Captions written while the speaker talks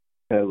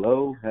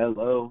Hello,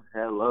 hello,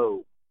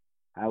 hello.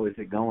 How is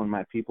it going,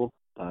 my people?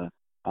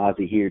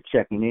 Ozzy here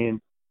checking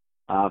in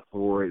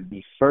for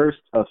the first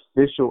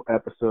official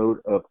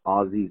episode of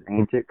Ozzy's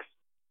Antics.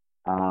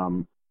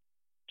 Um,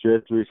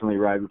 just recently,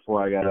 right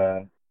before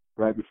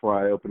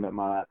I opened up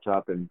my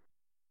laptop and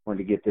wanted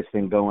to get this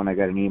thing going, I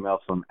got an email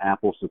from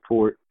Apple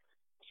support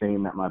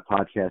saying that my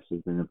podcast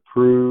has been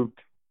approved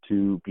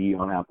to be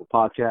on Apple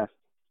Podcasts.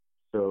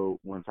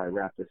 So once I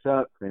wrap this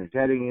up, finish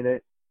editing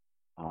it,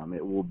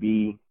 it will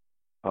be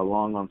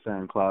along on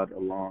SoundCloud.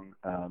 Along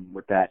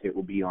with that, it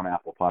will be on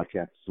Apple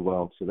Podcasts as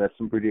well. So that's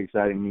some pretty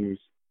exciting news.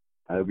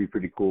 It'll be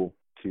pretty cool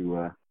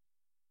to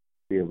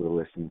be able to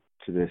listen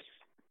to this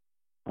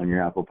on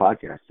your Apple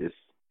Podcast. Just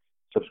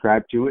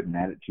subscribe to it and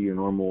add it to your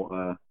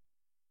normal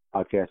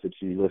podcast that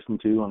you listen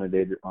to on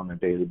a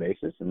daily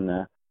basis,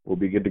 and we'll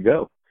be good to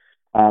go.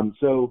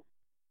 So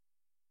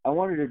I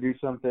wanted to do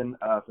something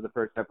for the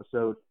first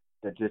episode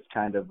that just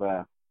kind of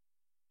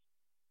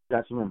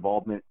got some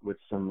involvement with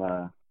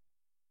some.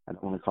 I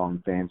don't want to call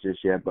them fans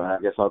just yet, but I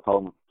guess I'll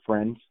call them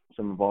friends.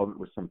 Some involvement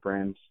with some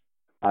friends.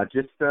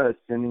 Just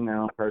sending their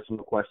own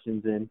personal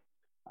questions in,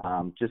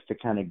 just to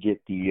kind of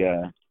get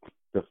the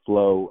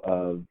flow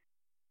of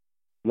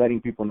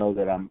letting people know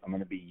that I'm going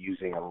to be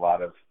using a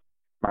lot of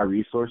my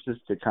resources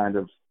to kind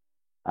of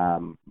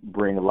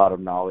bring a lot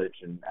of knowledge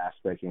and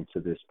aspect into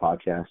this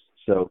podcast.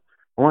 So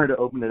I wanted to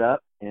open it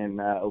up and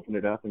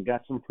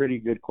got some pretty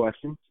good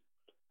questions.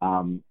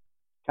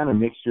 Kind of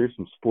mixture,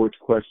 some sports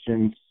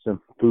questions,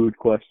 some food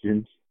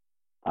questions,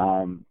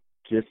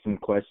 just some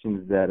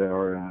questions that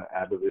are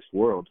out of this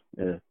world.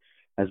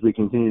 As we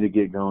continue to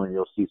get going,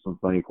 you'll see some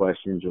funny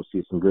questions. You'll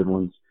see some good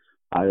ones.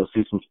 You'll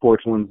see some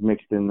sports ones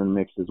mixed in the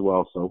mix as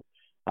well. So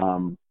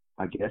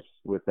I guess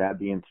with that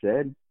being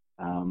said,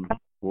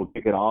 we'll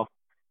kick it off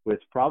with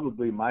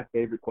probably my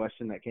favorite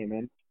question that came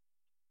in.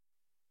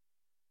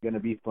 Going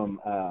to be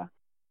from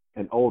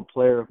an old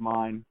player of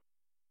mine,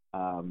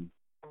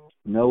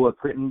 Noah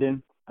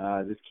Crittenden.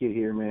 This kid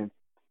here, man,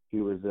 he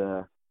was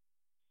a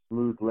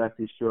smooth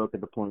lefty stroke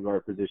at the point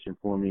guard position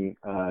for me.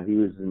 He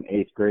was in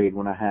 8th grade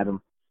when I had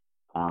him.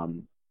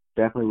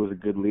 Definitely was a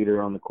good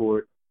leader on the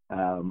court.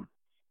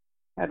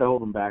 Had to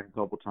hold him back a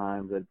couple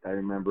times. I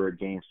remember a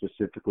game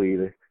specifically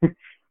that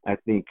I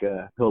think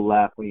he'll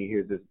laugh when he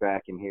hears this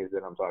back and hears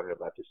that I'm talking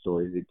about the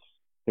story. I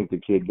think the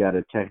kid got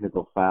a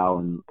technical foul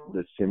in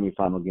the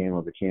semifinal game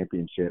of the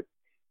championship,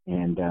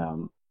 and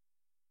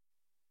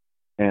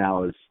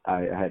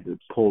I had to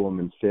pull him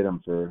and sit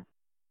him for,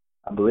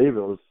 I believe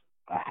it was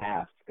a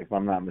half, if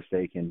I'm not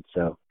mistaken.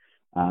 So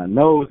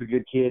Noah was a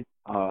good kid,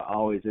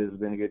 always has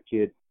been a good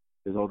kid.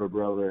 His older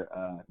brother,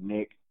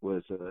 Nick,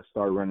 was a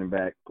star running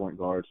back, point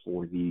guard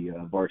for the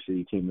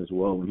varsity team as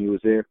well when he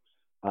was there.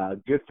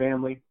 Good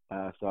family,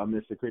 so I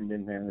miss the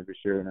Crittenden family for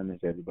sure, and I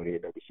miss everybody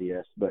at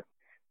WCS. But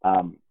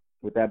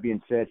with that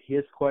being said,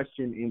 his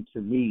question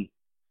into me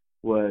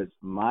was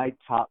my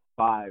top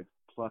 5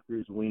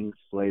 Pluckers wings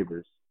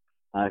flavors.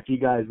 If you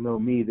guys know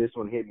me, this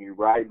one hit me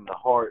right in the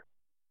heart.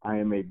 I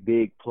am a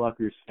big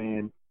Pluckers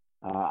fan.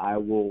 I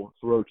will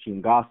throw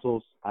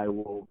chingazos. I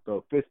will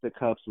throw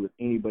fisticuffs with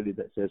anybody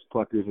that says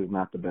Pluckers is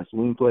not the best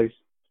wing place.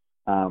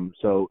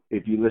 So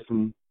if you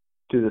listen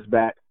to this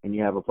back and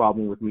you have a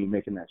problem with me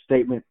making that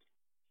statement,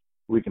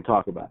 we can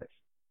talk about it.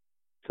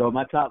 So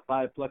my top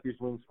 5 Pluckers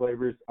wings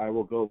flavors, I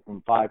will go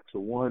from 5 to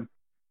 1.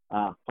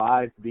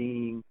 5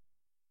 being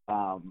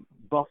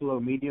buffalo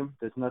medium.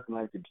 There's nothing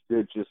like a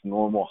good, just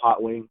normal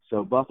hot wing.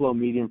 So buffalo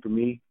medium for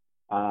me.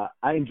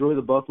 I enjoy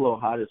the buffalo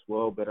hot as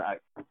well, but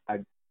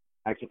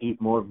I can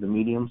eat more of the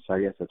medium, so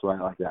I guess that's why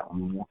I like that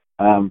one more.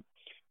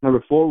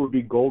 Number 4 would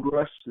be Gold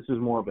Rush. This is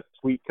more of a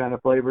sweet kind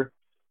of flavor.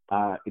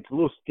 It's a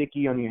little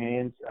sticky on your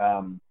hands,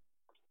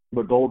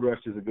 but Gold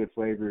Rush is a good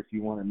flavor if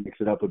you want to mix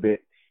it up a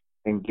bit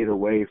and get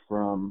away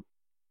from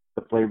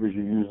the flavors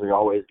you usually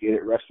always get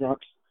at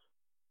restaurants.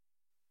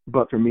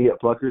 But for me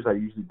at Pluckers, I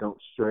usually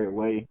don't stray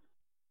away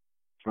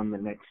from the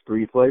next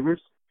 3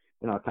 flavors,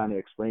 and I'll kind of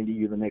explain to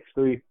you the next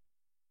 3.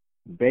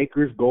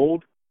 Baker's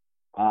Gold.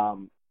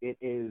 It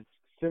is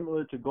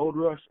similar to Gold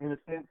Rush in a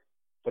sense,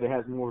 but it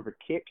has more of a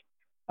kick,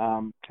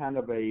 kind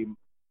of a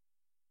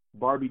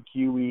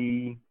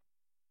barbecue-y,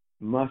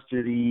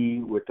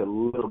 mustardy with a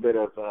little bit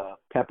of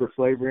pepper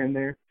flavor in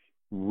there.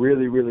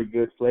 Really, really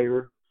good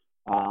flavor.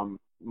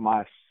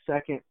 My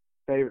second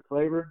favorite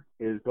flavor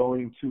is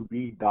going to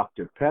be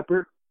Dr.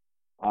 Pepper.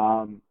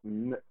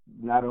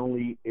 Not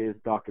only is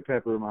Dr.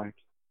 Pepper my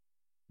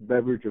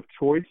beverage of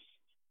choice,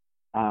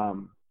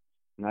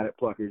 not at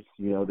Pluckers,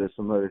 there's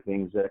some other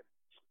things that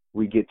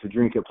we get to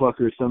drink at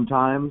Pluckers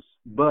sometimes,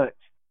 but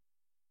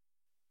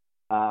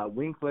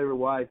wing flavor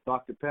wise,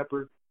 Dr.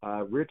 Pepper,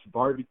 rich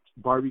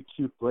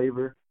barbecue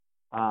flavor,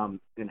 and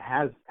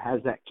has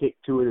that kick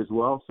to it as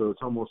well. So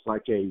it's almost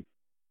like I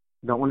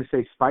don't want to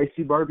say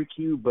spicy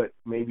barbecue, but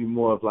maybe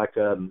more of like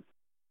a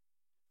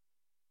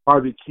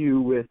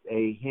barbecue with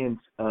a hint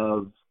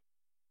of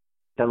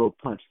that little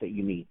punch that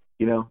you need.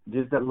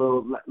 Just that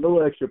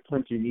little extra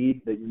punch you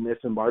need that you miss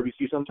in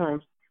barbecue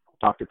sometimes.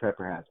 Dr.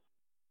 Pepper has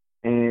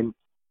it. And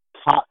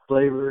top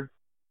flavor,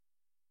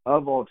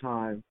 of all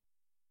time.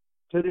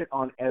 Put it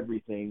on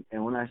everything.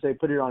 And when I say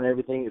put it on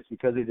everything, it's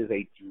because it is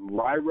a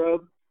dry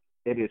rub.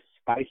 It is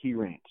spicy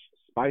ranch.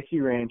 Spicy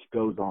ranch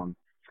goes on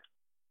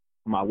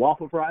my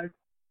waffle fries,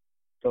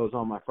 goes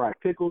on my fried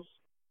pickles,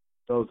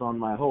 goes on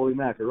my holy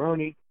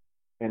macaroni,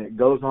 and it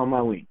goes on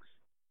my wings.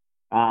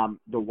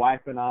 The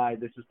wife and I,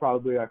 this is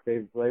probably our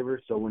favorite flavor.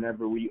 So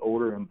whenever we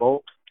order in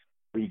bulk,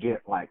 we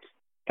get like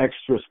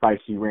extra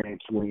spicy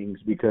ranch wings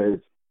because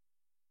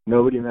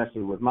nobody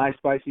messes with my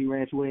spicy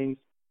ranch wings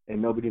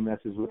and nobody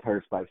messes with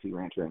her spicy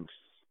ranch wings.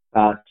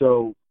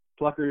 So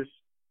Pluckers,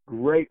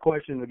 great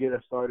question to get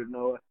us started,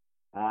 Noah.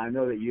 I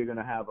know that you're going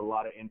to have a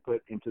lot of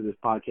input into this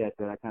podcast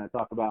that I kind of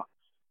talk about.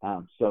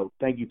 So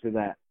thank you for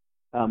that.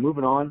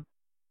 Moving on,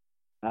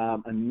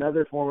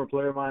 another former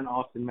player of mine,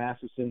 Austin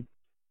Masterson,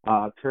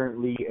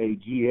 currently a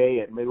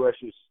GA at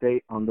Midwestern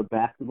State on the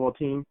basketball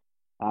team.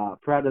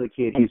 Proud of the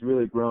kid. He's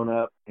really grown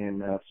up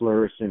and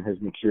flourished and has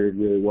matured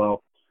really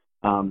well.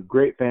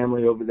 Great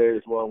family over there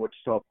as well in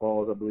Wichita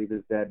Falls. I believe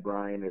his dad,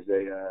 Brian, is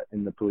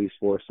in the police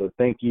force. So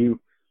thank you,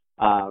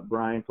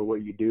 Brian, for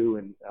what you do,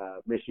 and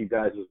miss you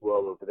guys as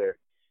well over there.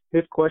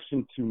 His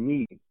question to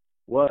me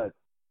was,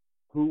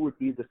 who would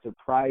be the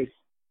surprise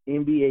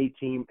NBA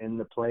team in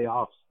the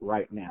playoffs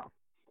right now?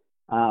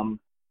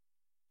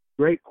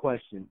 Great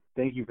question.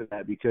 Thank you for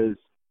that because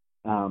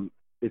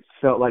it's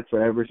felt like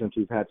forever since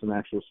we've had some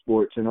actual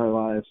sports in our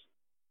lives.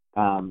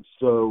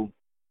 So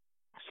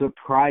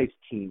surprise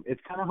team.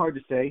 It's kind of hard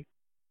to say.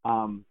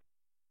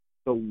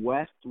 The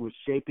West was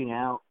shaping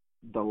out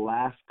the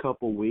last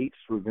couple weeks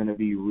were going to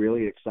be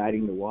really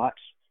exciting to watch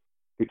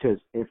because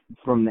if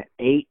from the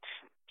 8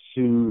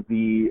 to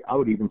the, I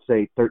would even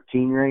say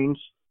 13 range,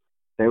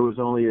 there was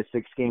only a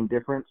 6-game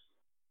difference.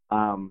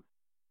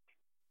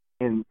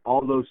 And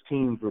all those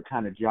teams were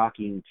kind of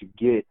jockeying to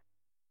get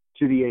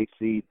to the 8th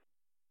seed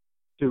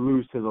to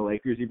lose to the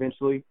Lakers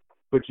eventually.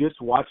 But just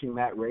watching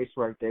that race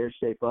right there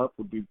shape up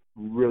would be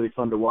really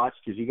fun to watch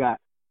because you got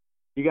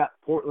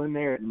Portland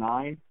there at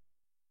 9,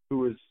 who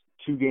was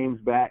 2 games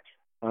back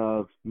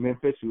of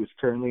Memphis, who is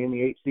currently in the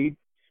 8th seed.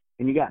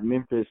 And you got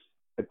Memphis,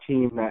 a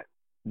team that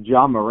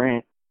Ja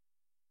Morant,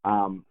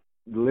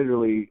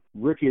 literally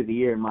rookie of the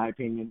year, in my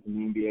opinion, in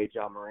the NBA,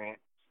 Ja Morant.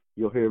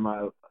 You'll hear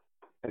my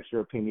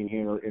extra opinion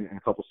here in a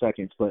couple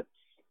seconds. But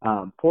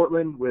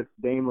Portland with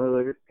Dame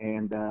Lillard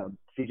and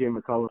CJ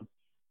McCollum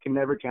can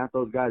never count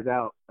those guys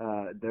out.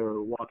 They're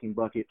walking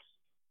buckets.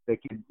 They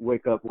could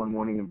wake up one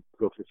morning and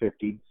go for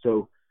 50.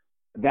 So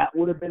that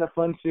would have been a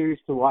fun series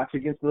to watch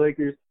against the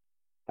Lakers.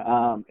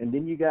 And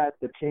then you got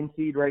the 10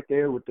 seed right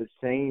there with the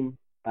same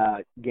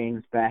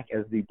games back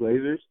as the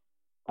Blazers.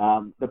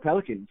 The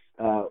Pelicans,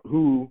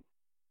 who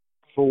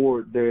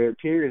for their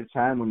period of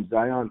time when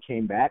Zion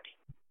came back,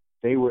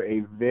 they were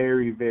a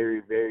very,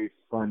 very, very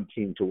fun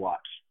team to watch.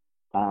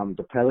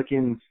 The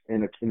Pelicans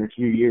in a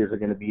few years are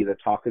going to be the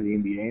talk of the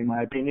NBA, in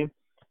my opinion.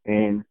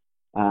 And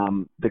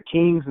the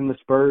Kings and the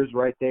Spurs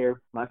right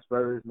there, my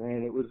Spurs,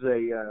 man, it was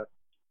a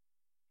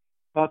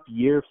tough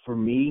year for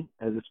me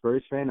as a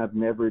Spurs fan. I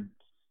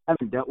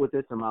haven't dealt with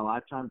this in my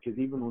lifetime because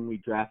even when we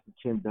drafted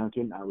Tim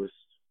Duncan,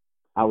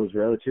 I was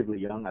relatively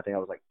young. I think I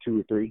was like 2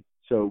 or 3.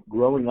 So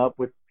growing up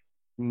with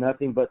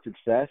nothing but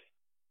success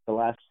the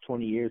last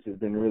 20 years has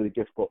been really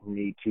difficult for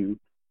me to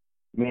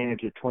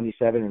manage a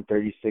 27 and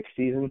 36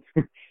 season,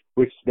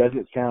 which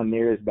doesn't sound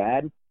near as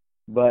bad.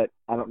 But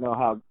I don't know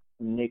how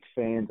Knicks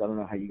fans, I don't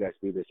know how you guys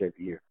do this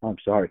every year. I'm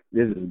sorry.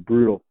 This is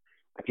brutal.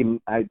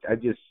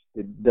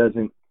 It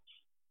doesn't,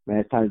 man,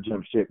 it's time to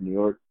jump ship, New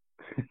York.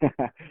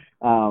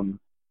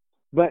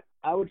 But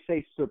I would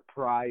say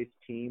surprise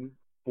team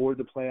for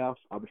the playoffs,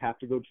 I would have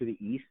to go to the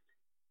East.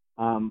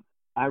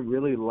 I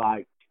really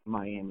liked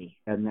Miami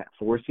and that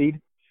 4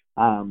 seed.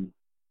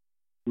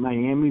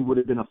 Miami would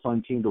have been a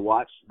fun team to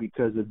watch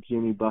because of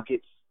Jimmy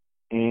Buckets,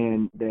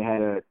 and they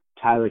had a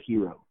Tyler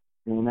Hero.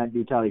 And that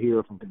dude, Tyler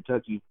Hero from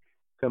Kentucky,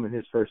 coming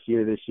his first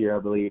year this year, I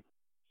believe,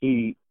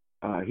 he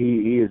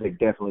is a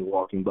definitely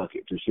walking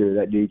bucket for sure.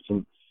 That dude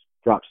can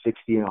drop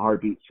 60 in a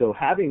heartbeat. So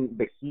having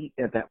the Heat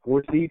at that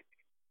 4 seed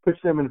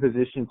puts them in a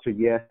position to,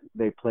 yes,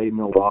 they played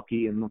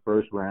Milwaukee in the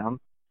first round.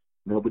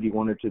 Nobody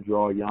wanted to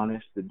draw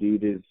Giannis.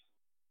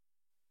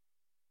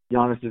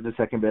 Giannis is the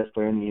second best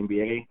player in the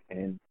NBA.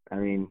 And, I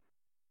mean,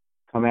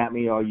 come at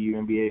me, all you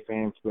NBA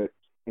fans, but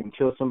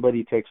until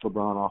somebody takes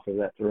LeBron off of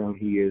that throne,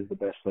 he is the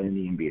best player in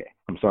the NBA.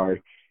 I'm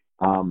sorry.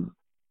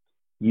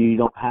 You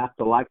don't have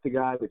to like the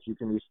guy, but you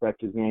can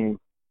respect his game,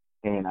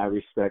 and I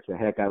respect the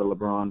heck out of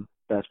LeBron,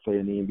 best player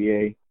in the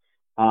NBA.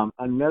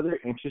 Another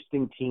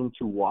interesting team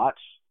to watch,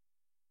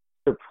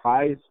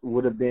 surprise,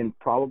 would have been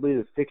probably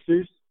the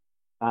Sixers.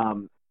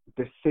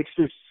 The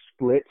Sixers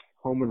split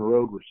home and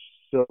road was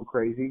so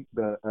crazy.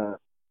 The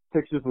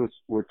Sixers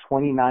were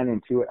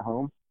 29-2 at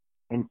home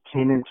and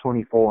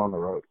 10-24 on the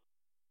road.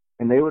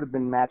 And they would have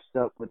been matched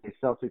up with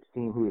a Celtics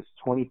team who is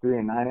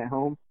 23-9 at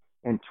home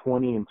and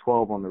 20-12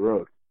 on the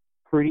road.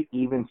 Pretty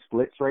even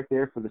splits right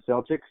there for the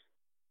Celtics.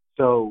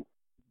 So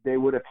they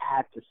would have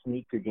had to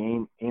sneak a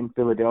game in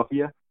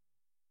Philadelphia,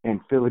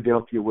 and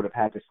Philadelphia would have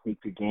had to sneak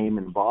a game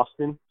in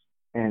Boston.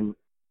 And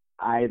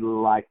I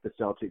like the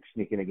Celtics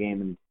sneaking a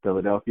game in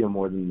Philadelphia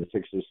more than the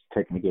Sixers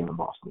taking a game in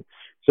Boston.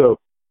 So,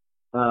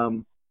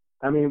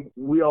 I mean,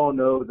 we all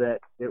know that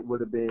it would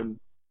have been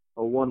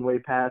a one-way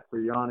path for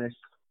Giannis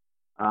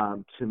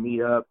to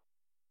meet up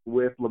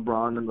with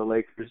LeBron and the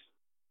Lakers.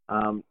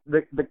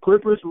 The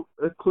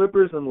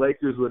Clippers and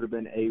Lakers would have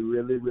been a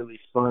really, really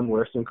fun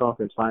Western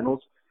Conference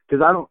Finals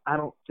because I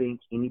don't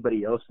think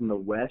anybody else in the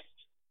West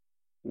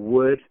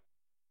would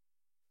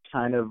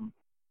kind of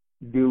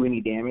do any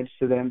damage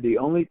to them. The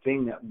only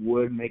thing that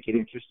would make it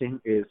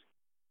interesting is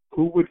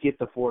who would get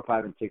the 4,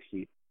 5, and 6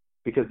 seed,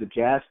 because the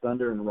Jazz,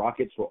 Thunder, and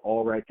Rockets were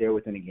all right there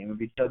within a game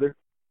of each other.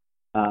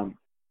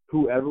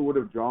 Whoever would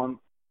have drawn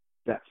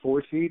that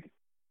 4 seed,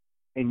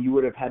 and you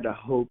would have had to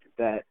hope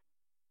that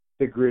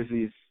the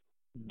Grizzlies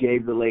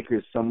gave the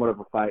Lakers somewhat of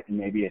a fight and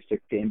maybe a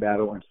 6-game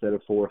battle instead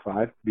of 4 or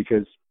 5,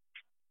 because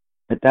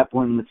at that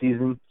point in the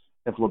season,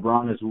 if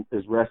LeBron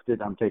is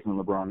rested, I'm taking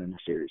LeBron in the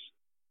series.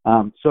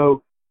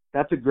 So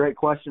that's a great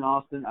question,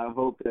 Austin. I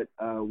hope that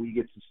we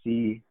get to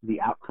see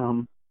the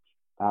outcome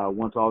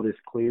once all this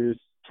clears.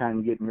 Kind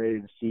of getting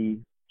ready to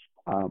see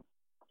from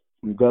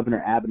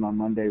Governor Abbott on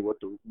Monday what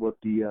it's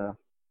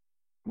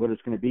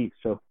going to be.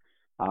 So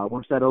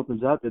once that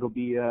opens up, it'll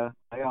be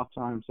playoff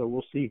time. So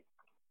we'll see.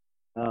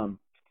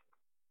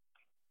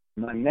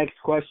 My next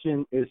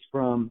question is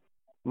from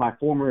my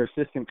former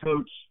assistant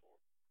coach.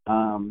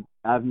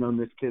 I've known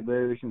this kid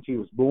literally since he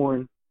was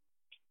born.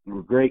 He's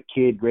a great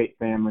kid, great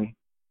family.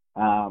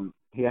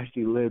 He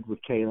actually lived with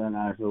Kayla and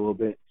I for a little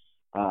bit.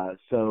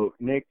 So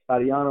Nick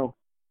Ariano,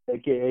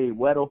 a.k.a.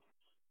 Weddle,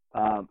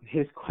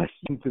 his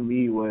question to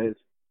me was,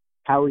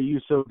 how are you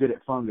so good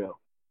at fungo?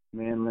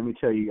 Man, let me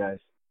tell you guys.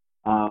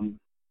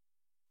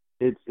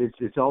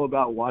 It's all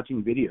about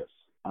watching videos.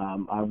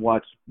 I've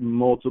watched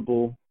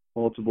multiple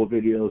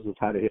videos of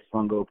how to hit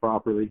fungo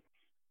properly.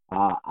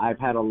 I've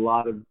had a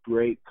lot of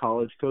great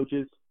college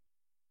coaches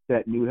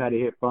that knew how to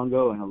hit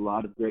fungo, and a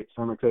lot of great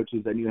summer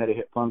coaches that knew how to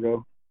hit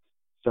fungo.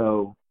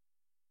 So,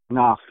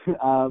 no,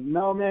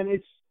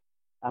 man,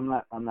 I'm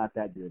not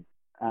that good.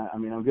 I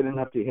mean, I'm good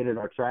enough to hit at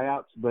our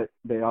tryouts, but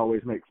they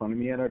always make fun of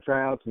me at our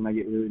tryouts, and I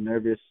get really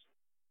nervous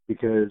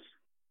because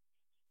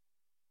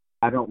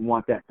I don't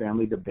want that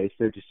family to base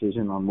their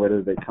decision on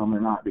whether they come or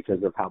not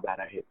because of how bad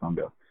I hit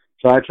fungo.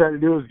 So I try to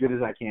do as good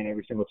as I can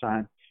every single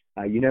time.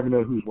 You never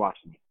know who's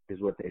watching, is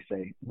what they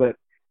say. But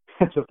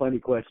that's a funny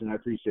question. I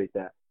appreciate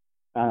that.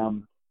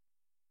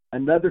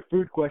 Another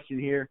food question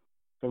here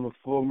from a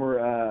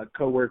former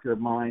coworker of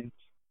mine,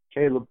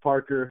 Caleb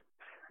Parker.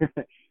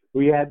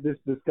 We had this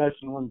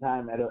discussion one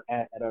time at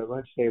our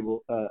lunch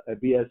table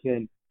at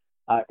BSN.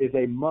 Is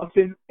a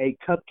muffin a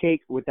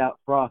cupcake without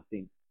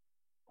frosting?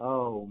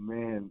 Oh,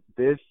 man,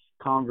 this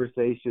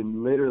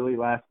conversation literally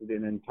lasted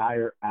an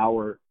entire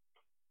hour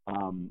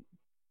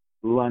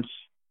lunch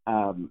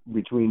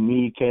between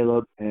me,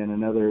 Caleb, and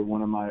another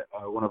one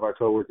of our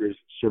coworkers,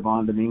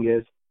 Siobhan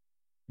Dominguez.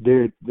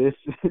 Dude, this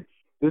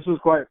was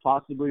quite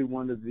possibly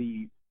one of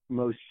the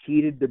most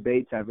heated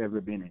debates I've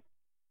ever been in,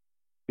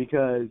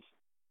 because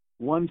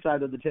one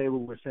side of the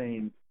table was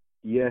saying,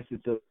 yes,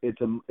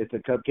 it's a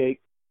cupcake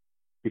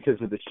because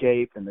of the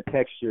shape and the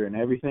texture and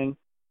everything,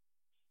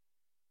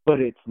 but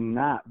it's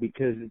not,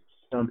 because it's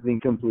something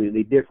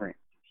completely different.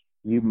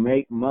 You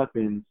make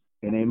muffins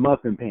in a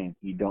muffin pan.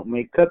 You don't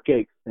make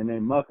cupcakes in a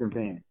muffin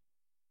pan.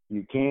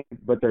 You can't,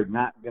 but they're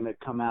not going to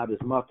come out as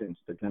muffins.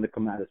 They're going to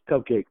come out as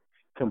cupcakes.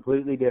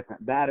 Completely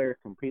different batter,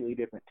 completely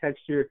different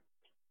texture.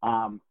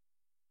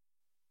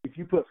 If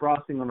you put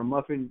frosting on a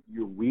muffin,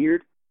 you're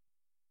weird.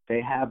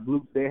 They have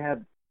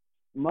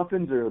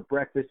muffins are a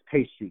breakfast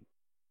pastry.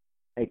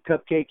 A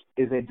cupcake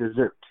is a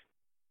dessert.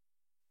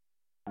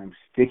 I'm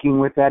sticking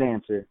with that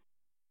answer.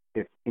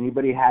 If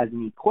anybody has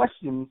any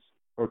questions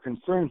or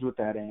concerns with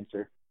that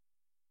answer,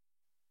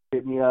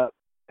 hit me up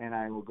and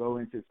I will go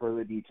into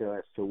further detail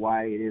as to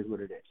why it is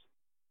what it is.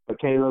 But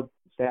Caleb,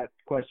 that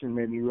question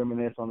made me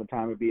reminisce on the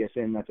time of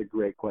BSN. That's a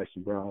great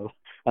question, bro.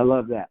 I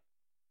love that.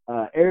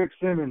 Eric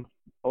Simmons,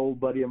 old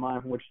buddy of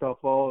mine from Wichita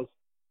Falls,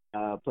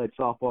 played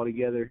softball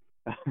together.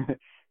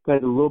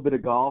 Played a little bit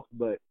of golf,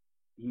 but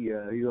he's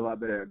a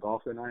lot better at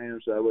golf than I am,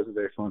 so that wasn't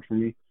very fun for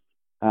me.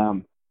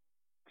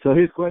 So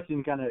his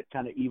question kind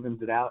of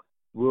evens it out.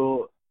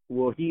 Will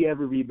he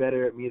ever be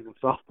better at me than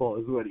softball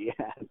is what he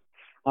asked.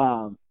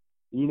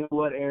 You know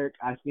what, Eric?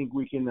 I think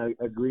we can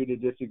agree to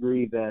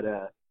disagree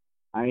that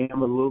I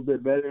am a little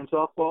bit better in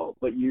softball,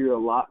 but you're a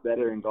lot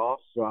better in golf,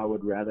 so I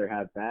would rather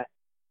have that.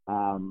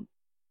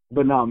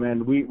 But no,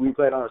 man, we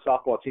played on a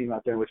softball team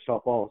out there in Wichita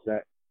Falls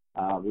that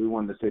we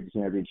won the state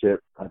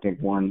championship, I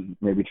think one,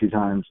 maybe 2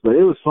 times. But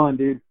it was fun,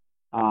 dude,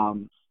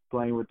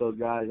 playing with those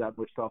guys out in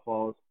Wichita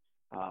Falls.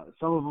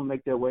 Some of them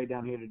make their way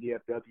down here to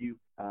DFW,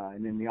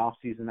 and in the off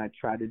season I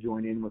try to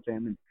join in with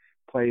them and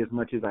play as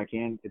much as I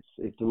can.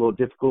 It's a little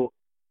difficult.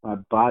 My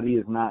body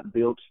is not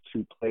built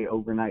to play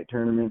overnight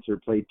tournaments or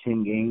play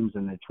 10 games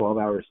in a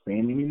 12-hour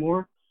span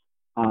anymore.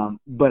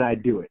 But I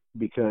do it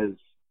because,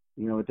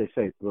 you know what they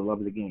say, for the love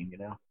of the game, you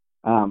know.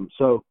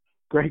 So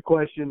great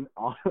question,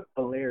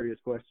 hilarious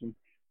question.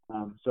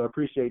 So I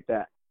appreciate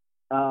that.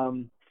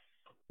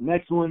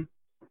 Next one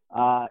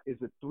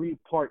is a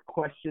three-part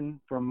question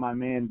from my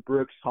man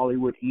Brooks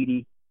Hollywood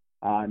Edie.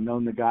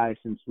 Known the guy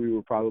since we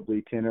were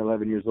probably 10 or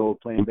 11 years old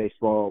playing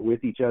baseball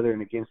with each other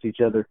and against each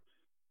other.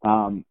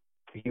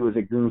 He was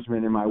a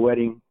groomsman in my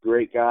wedding.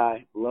 Great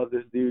guy. Love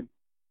this dude.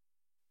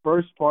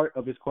 First part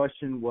of his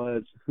question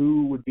was,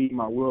 who would be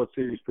my World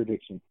Series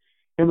prediction?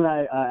 Him and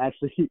I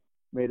actually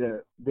made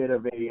a bit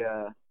of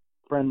a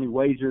friendly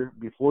wager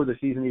before the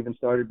season even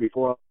started,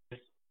 before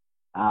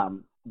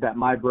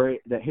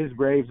that his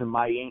Braves and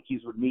my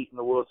Yankees would meet in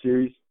the World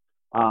Series.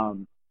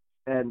 And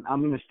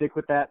I'm going to stick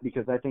with that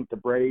because I think the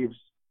Braves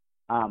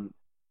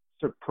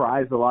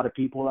surprised a lot of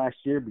people last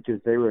year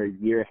because they were a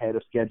year ahead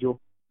of schedule.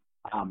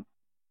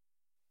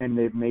 And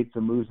they've made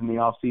some moves in the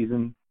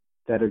offseason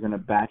that are going to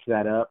back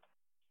that up.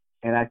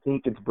 And I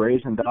think it's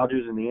Braves and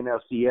Dodgers in the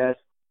NLCS,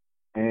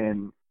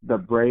 and the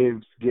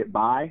Braves get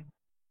by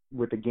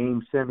with a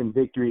Game 7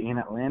 victory in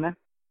Atlanta.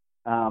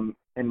 And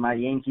my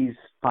Yankees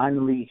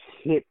finally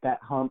hit that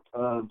hump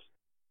of,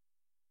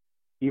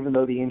 even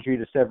though the injury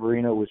to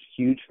Severino was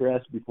huge for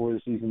us before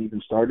the season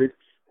even started,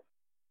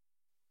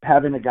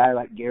 having a guy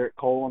like Garrett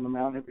Cole on the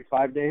mound every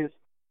 5 days,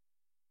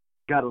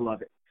 gotta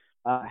love it.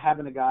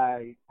 Having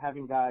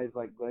guys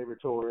like Gleyber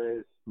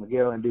Torres,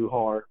 Miguel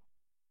Andujar,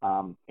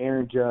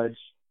 Aaron Judge,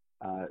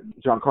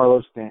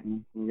 Giancarlo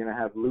Stanton. You're going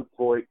to have Luke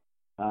Voigt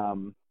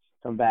come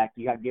back.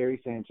 You got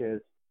Gary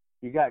Sanchez.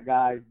 You got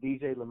guys,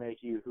 DJ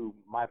LeMahieu, who,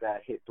 my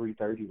bad, hit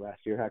 330 last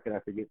year. How could I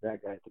forget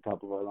that guy at the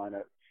top of our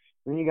lineup?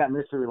 Then you got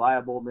Mr.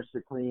 Reliable,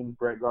 Mr. Clean,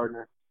 Brett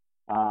Gardner.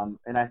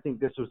 And I think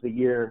this was the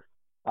year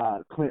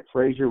Clint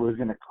Frazier was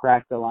going to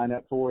crack the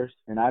lineup for us.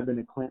 And I've been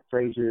a Clint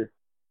Frazier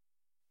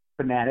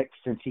fanatic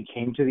since he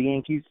came to the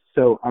Yankees.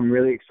 So I'm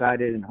really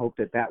excited and hope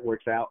that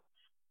works out.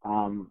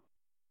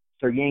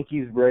 So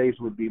Yankees, Braves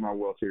would be my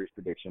World Series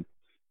prediction.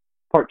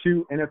 Part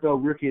 2,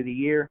 NFL Rookie of the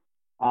Year.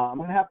 I'm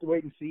going to have to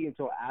wait and see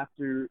until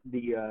after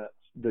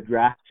the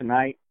draft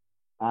tonight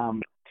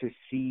to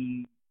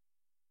see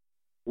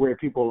where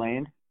people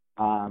land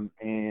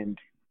and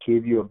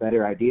give you a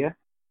better idea.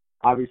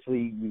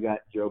 Obviously, you got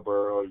Joe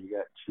Burrow, you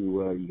got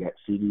Tua, you got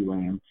CeeDee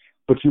Lamb,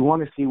 but you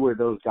want to see where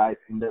those guys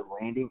end up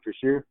landing for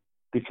sure,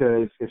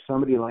 because if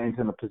somebody lands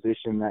in a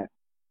position that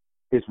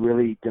is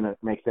really going to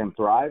make them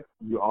thrive,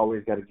 you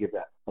always got to give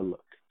that a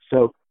look.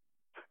 So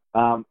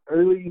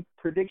early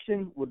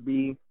prediction would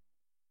be,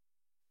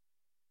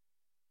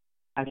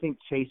 I think,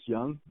 Chase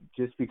Young,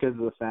 just because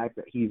of the fact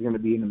that he's going to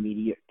be an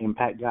immediate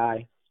impact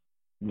guy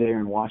there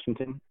in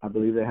Washington. I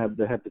believe they have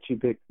the 2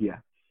 pick. Yeah.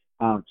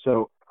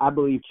 So I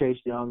believe Chase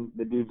Young,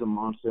 the dude's a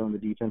monster on the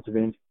defensive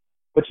end.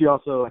 But you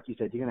also, like you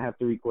said, you're going to have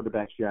 3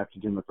 quarterbacks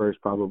drafted in the first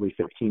probably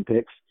 15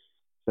 picks.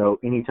 So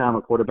anytime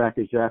a quarterback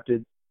is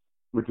drafted,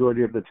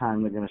 majority of the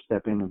time they're going to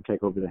step in and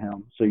take over the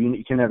helm. So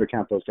you can never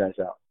count those guys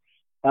out.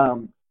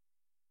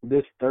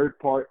 This third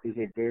part is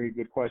a very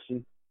good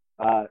question.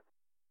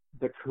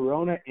 The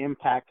corona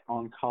impact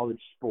on college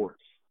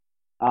sports.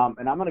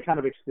 And I'm going to kind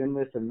of extend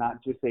this and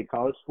not just say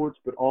college sports,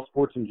 but all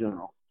sports in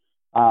general.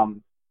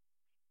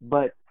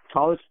 But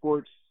college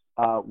sports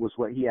was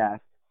what he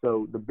asked.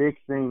 So the big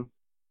thing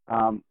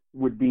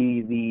would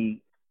be the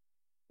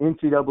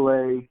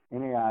NCAA,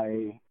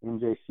 NAIA,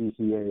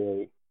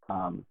 NJCCAA.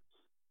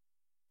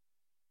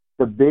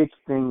 The big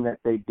thing that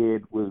they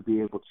did was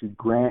be able to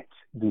grant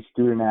the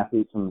student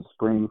athletes in the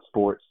spring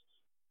sports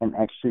an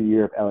extra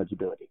year of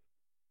eligibility.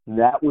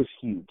 That was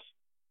huge.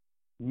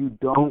 You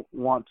don't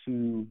want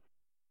to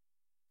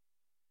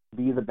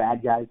be the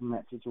bad guys in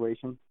that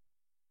situation.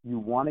 You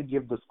want to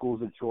give the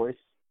schools a choice,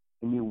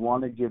 and you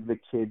want to give the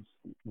kids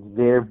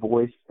their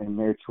voice and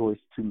their choice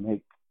to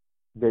make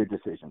their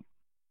decision.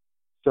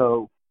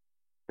 So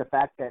the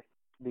fact that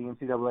the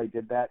NCAA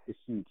did that is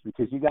huge,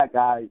 because you got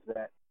guys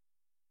that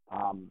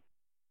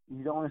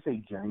you don't want to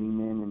say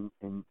journeymen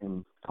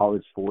in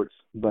college sports,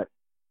 but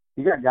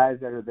you got guys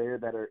that are there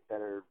that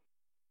are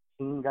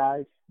team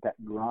guys that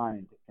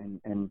grind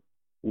and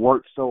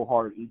work so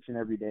hard each and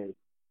every day.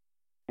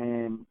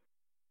 And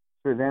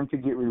for them to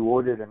get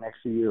rewarded an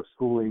extra year of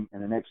schooling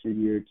and an extra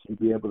year to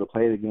be able to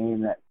play the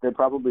game that they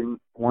probably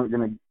weren't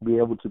going to be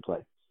able to play,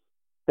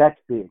 that's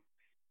big,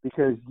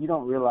 because you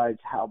don't realize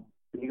how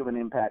big of an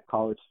impact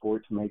college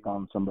sports make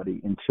on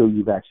somebody until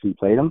you've actually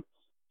played them.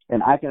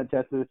 And I can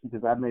attest to this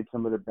because I've made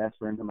some of the best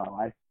friends in my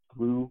life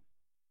through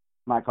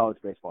my college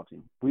baseball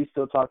team. We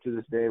still talk to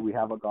this day. We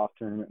have a golf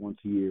tournament once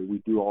a year. We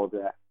do all of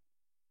that.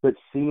 But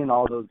seeing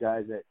all those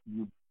guys that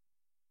you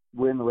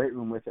were in the weight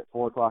room with at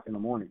 4 o'clock in the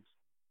mornings,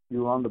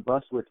 you were on the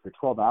bus with for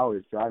 12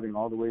 hours driving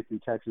all the way through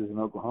Texas and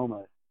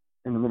Oklahoma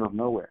in the middle of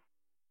nowhere.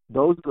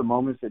 Those are the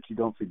moments that you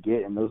don't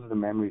forget, and those are the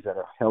memories that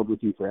are held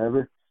with you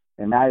forever.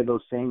 And now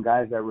those same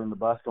guys that were in the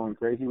bus going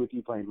crazy with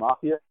you playing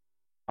Mafia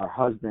are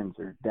husbands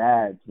or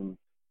dads, and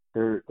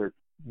they're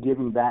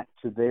giving back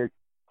to their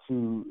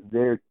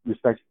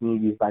respective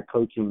communities by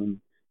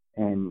coaching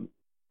and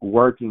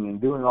working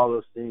and doing all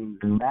those things.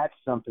 And that's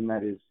something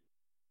that is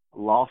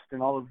lost in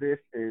all of this,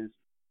 is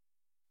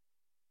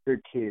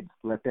they're kids.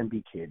 Let them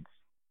be kids.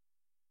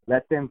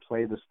 Let them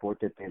play the sport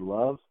that they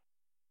love.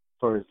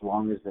 for as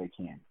long as they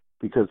can.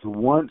 Because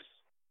once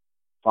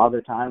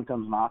Father Time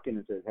comes knocking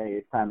and says, hey,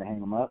 it's time to hang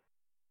them up,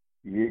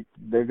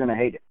 they're going to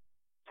hate it.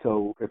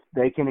 So if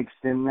they can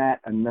extend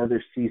that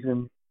another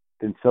season,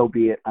 then so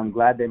be it. I'm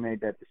glad they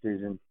made that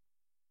decision.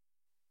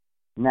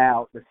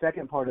 Now, the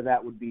second part of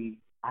that would be,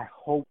 I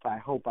hope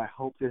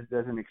this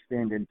doesn't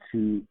extend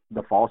into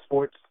the fall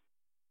sports,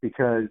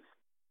 because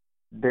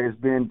there's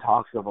been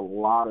talks of a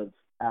lot of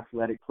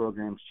athletic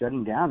programs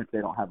shutting down if they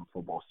don't have a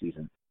football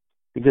season,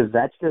 because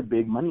that's their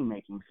big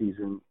money-making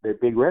season. Their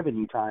big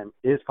revenue time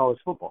is college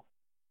football.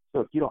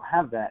 So if you don't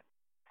have that,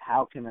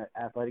 how can an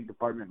athletic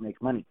department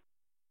make money?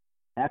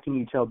 How can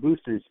you tell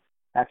boosters,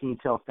 how can you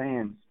tell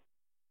fans,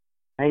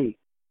 hey,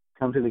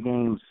 come to the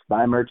games,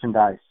 buy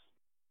merchandise,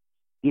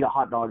 eat a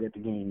hot dog at the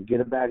game,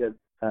 get a bag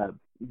of,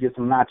 get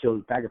some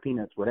nachos, bag of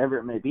peanuts, whatever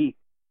it may be.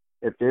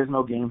 If there's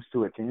no games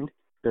to attend,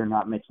 they're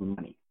not making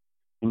money.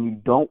 And you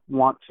don't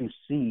want to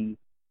see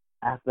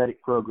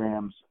athletic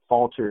programs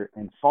falter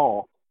and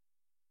fall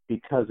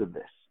because of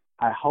this.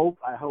 I hope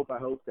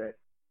that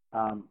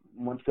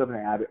once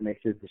Governor Abbott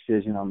makes his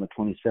decision on the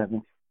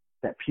 27th,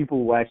 that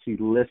people will actually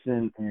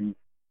listen and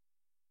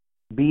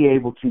be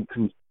able to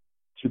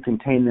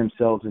contain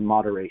themselves in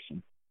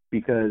moderation.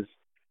 Because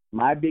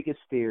my biggest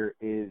fear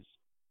is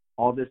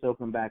all this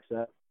open backs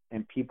up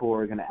and people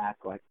are going to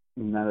act like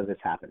none of this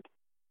happened.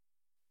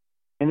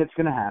 And it's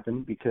going to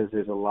happen because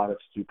there's a lot of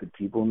stupid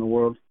people in the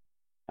world.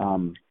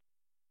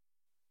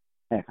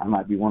 Heck, I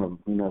might be one of them,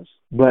 who knows.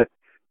 But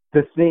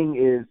the thing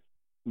is,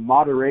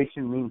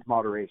 moderation means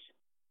moderation.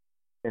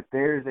 If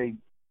there's a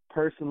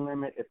person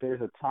limit, if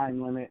there's a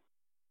time limit,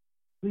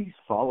 please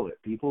follow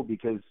it, people,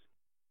 because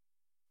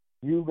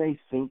you may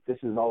think this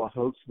is all a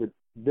hoax, but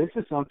this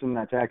is something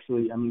that's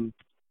actually, I mean,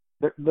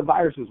 the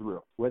virus is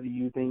real. Whether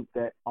you think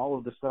that all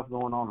of the stuff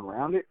going on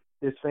around it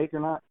is fake or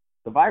not,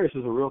 the virus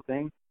is a real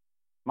thing.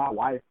 My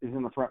wife is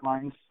in the front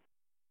lines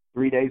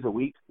 3 days a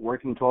week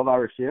working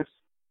 12-hour shifts,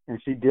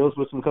 and she deals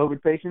with some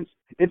COVID patients.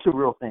 It's a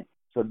real thing.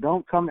 So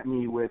don't come at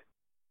me with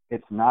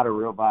it's not a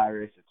real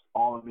virus, it's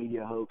all a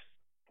media hoax.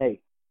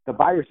 Hey, the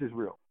virus is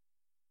real.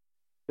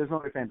 There's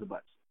no ifs, ands, or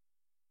buts.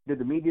 Did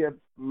the media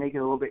make it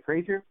a little bit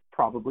crazier?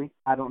 Probably.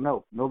 I don't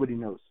know. Nobody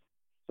knows.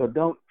 So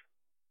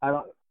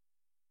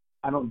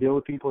I don't deal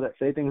with people that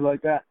say things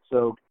like that.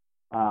 So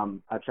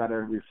I try to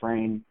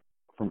refrain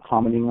from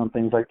commenting on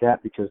things like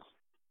that, because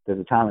there's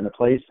a time and a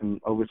place,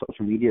 and over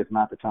social media is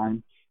not the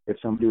time. If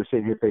somebody was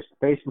sitting here face to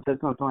face and said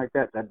something like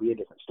that, that'd be a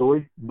different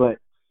story. But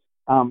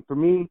for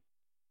me,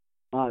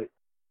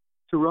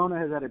 Corona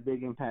has had a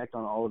big impact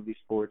on all of these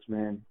sports,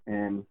 man.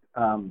 And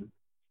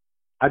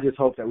I just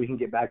hope that we can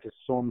get back to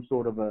some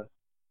sort of a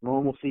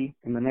normalcy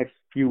in the next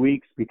few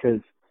weeks,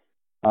 because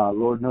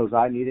Lord knows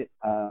I need it.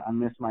 I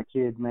miss my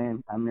kids,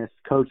 man. I miss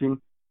coaching.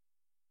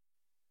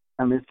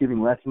 I miss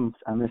giving lessons.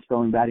 I miss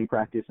throwing batting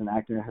practice and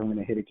acting like I'm going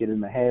to hit a kid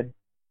in the head,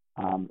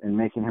 and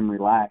making him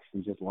relax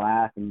and just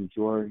laugh and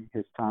enjoy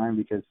his time,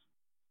 because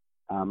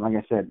like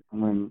I said,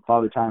 when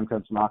Father Time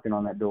comes knocking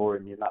on that door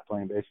and you're not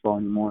playing baseball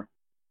anymore,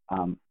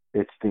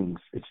 it stings.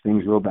 It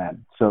stings real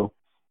bad. So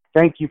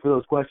thank you for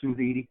those questions,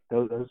 Edie.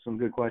 Those are some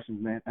good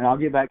questions, man. And I'll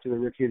get back to the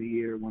Rookie of the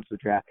Year once the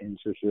draft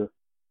ends, for sure.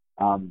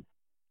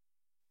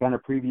 Kind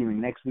of previewing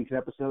next week's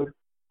episode,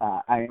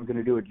 I am going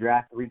to do a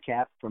draft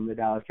recap from the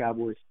Dallas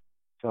Cowboys.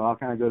 So I'll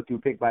kind of go through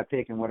pick by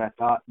pick and what I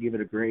thought, give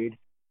it a grade.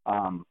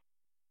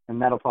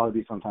 And that'll probably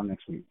be sometime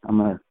next week. I'm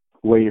going to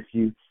wait a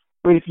few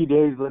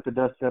days, let the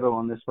dust settle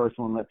on this first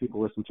one, let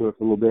people listen to it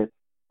for a little bit.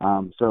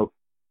 So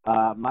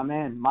my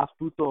man,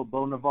 Masputo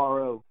Bo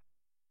Navarro,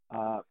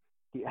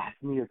 he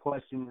asked me a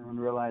question and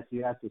realized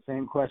he asked the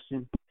same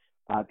question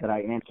that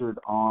I answered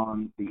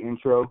on the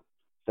intro.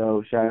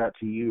 So shout out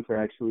to you for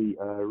actually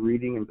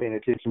reading and paying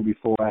attention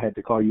before I had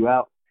to call you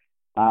out.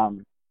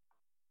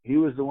 He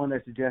was the one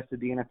that suggested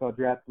the NFL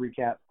draft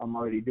recap. I'm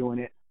already doing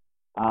it.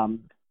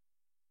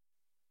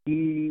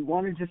 He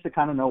wanted just to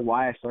kind of know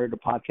why I started the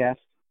podcast,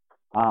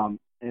 and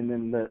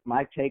then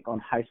my take on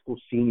high school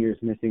seniors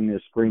missing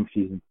their spring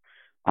season.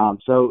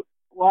 So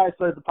why I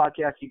started the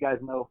podcast, you guys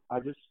know,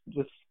 I just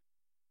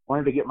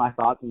wanted to get my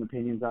thoughts and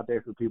opinions out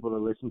there for people to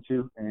listen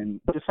to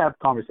and just have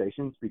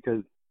conversations,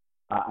 because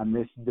I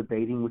miss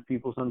debating with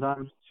people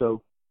sometimes.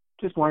 So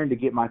just wanted to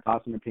get my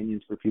thoughts and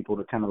opinions for people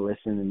to kind of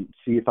listen and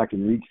see if I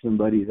can reach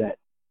somebody that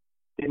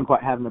didn't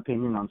quite have an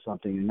opinion on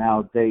something, and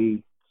now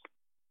they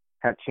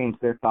have changed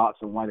their thoughts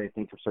on why they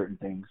think of certain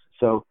things.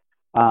 So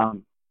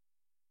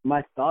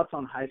my thoughts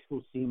on high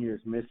school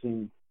seniors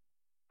missing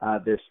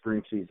their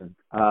spring season.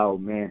 Oh,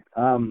 man.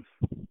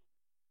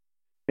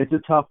 It's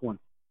a tough one.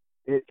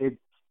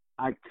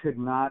 I could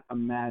not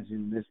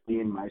imagine this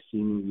being my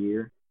senior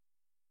year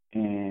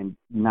and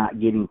not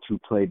getting to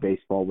play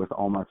baseball with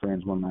all my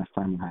friends one last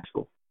time in high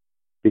school,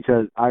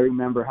 because I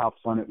remember how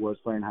fun it was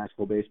playing high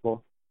school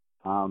baseball,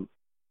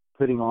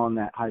 putting on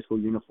that high school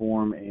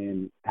uniform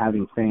and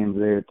having fans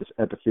there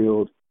at the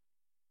field,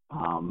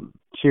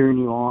 cheering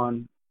you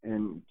on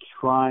and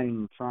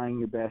trying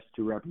your best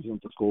to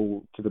represent the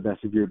school to the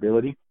best of your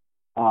ability.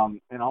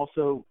 And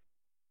also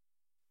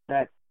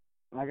that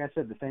like I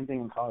said, the same thing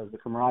in college, the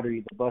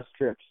camaraderie, the bus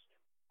trips.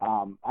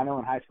 I know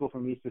in high school, for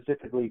me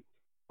specifically,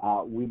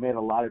 we made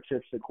a lot of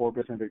trips to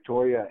Corpus and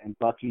Victoria, and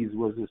Buc-ee's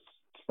was a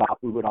stop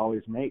we would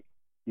always make.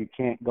 You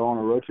can't go on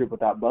a road trip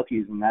without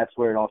Buc-ee's, and that's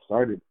where it all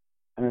started.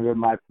 I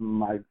remember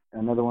my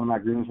another one of my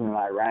groomsmen and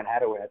I, Ryan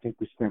Hadaway, I think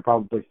we spent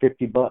probably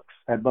 $50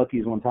 at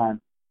Buc-ee's one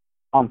time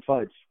on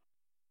fudge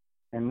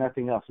and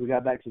nothing else. We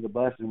got back to the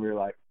bus and we were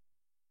like,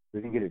 we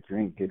didn't get a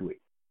drink, did we?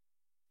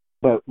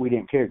 But we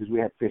didn't care because we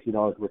had $50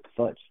 worth of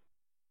fudge.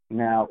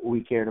 Now,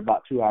 we cared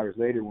about 2 hours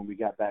later when we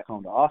got back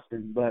home to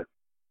Austin. But,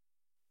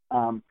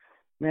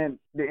 man,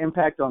 the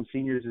impact on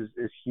seniors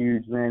is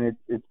huge, man.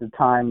 It's the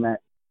time that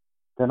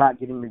they're not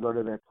getting to go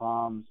to their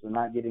proms. They're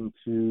not getting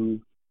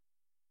to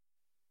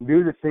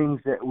do the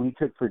things that we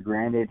took for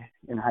granted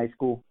in high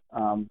school.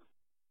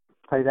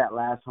 Play that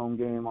last home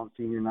game on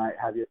senior night,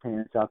 have your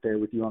parents out there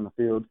with you on the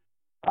field.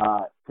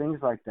 Things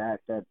like that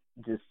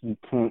just you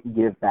can't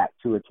give back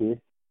to a kid.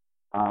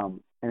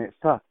 And it's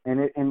tough. And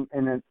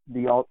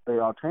the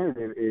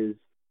alternative is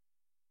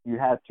you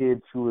have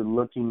kids who are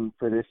looking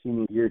for their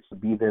senior year to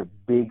be their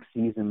big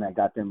season that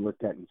got them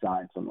looked at and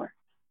signed somewhere.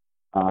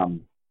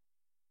 And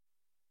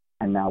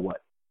now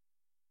what?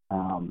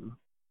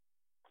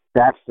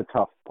 That's the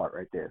tough part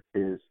right there,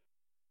 is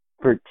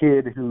for a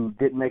kid who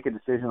didn't make a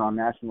decision on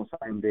National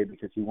Signing Day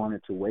because he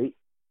wanted to wait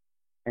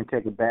and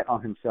take a bet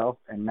on himself,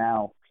 and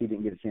now he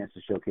didn't get a chance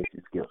to showcase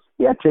his skills.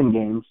 He had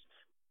 10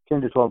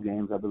 to 12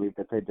 games, I believe,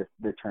 that played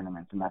the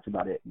tournaments, and that's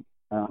about it.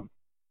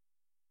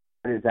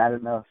 But is that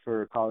enough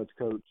for a college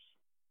coach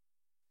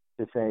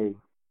to say,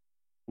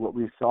 what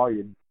we saw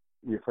your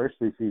first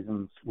 3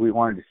 seasons, we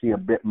wanted to see a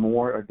bit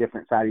more, a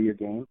different side of your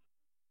game?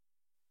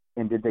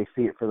 And did they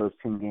see it for those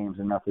 10 games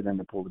enough for them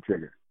to pull the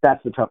trigger?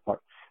 That's the tough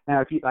part.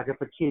 Now,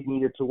 if a kid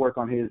needed to work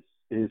on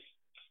his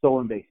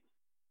stolen bases,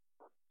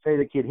 say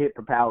the kid hit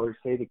for power,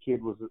 say the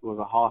kid was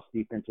a hoss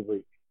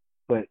defensively,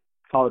 but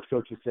college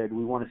coaches said,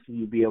 we want to see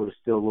you be able to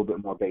steal a little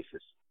bit more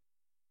bases.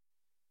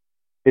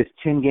 Is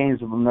 10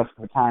 games of enough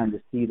of time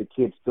to see the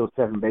kid steal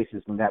 7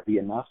 bases? Would that be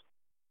enough?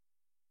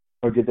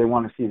 Or did they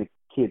want to see the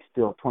kid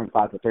steal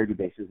 25 to 30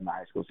 bases in the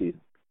high school season?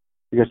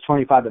 Because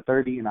 25 to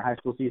 30 in the high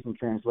school season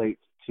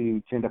translates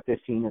to 10 to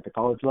 15 at the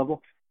college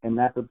level, and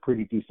that's a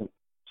pretty decent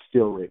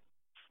steal rate.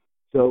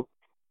 So,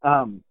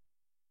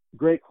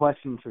 great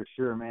question for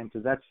sure, man,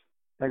 because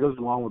that goes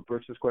along with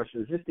Brooks'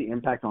 question. Is just the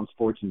impact on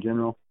sports in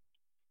general,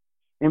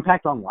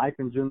 impact on life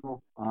in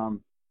general.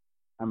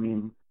 I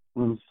mean,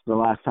 when's the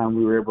last time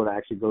we were able to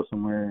actually go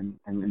somewhere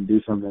and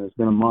do something? It's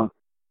been a month.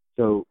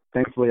 So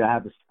thankfully I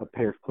have a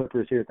pair of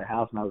clippers here at the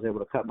house, and I was able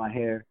to cut my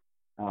hair,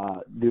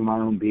 do my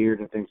own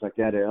beard and things like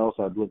that, or else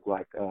I'd look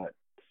like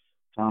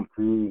Tom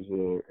Cruise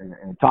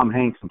and Tom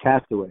Hanks in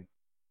Castaway.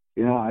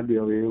 You know, I'd be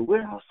over here,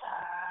 Wilson,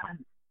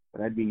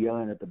 but I'd be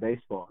yelling at the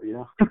baseball, you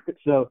know.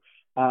 So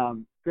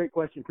great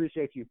question.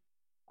 Appreciate you.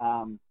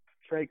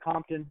 Trey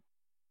Compton.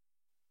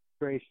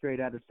 Trey straight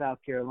out of South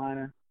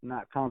Carolina,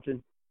 not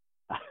Compton.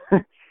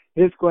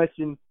 His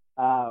question,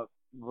 my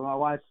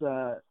wife's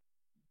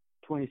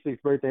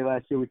 26th birthday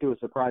last year, we threw a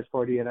surprise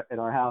party at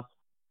our house,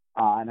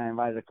 and I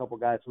invited a couple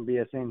guys from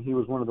BSN. He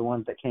was one of the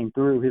ones that came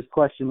through. His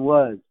question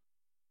was,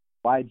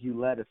 why'd you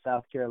let a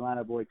South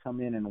Carolina boy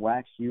come in and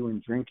wax you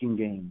in drinking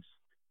games?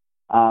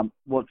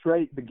 Well,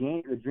 Trey,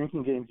 the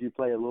drinking games you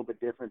play are a little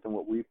bit different than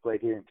what we've played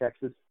here in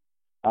Texas.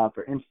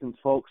 For instance,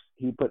 folks,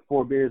 he put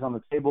 4 beers on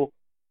the table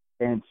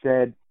and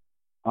said,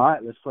 all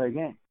right, let's play a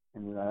game.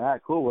 And we're like, all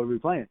right, cool, what are we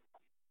playing?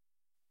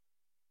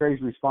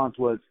 Trey's response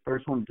was,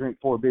 first one to drink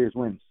 4 beers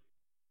wins.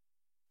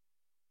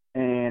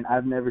 And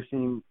I've never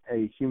seen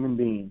a human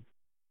being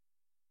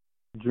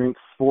drink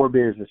 4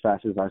 beers as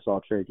fast as I saw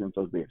Trey drink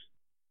those beers.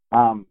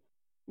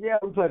 Yeah,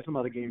 we played some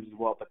other games as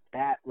well, but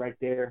that right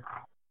there,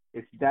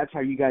 if that's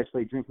how you guys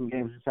play drinking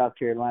games in South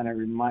Carolina,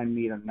 remind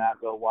me to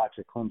not go watch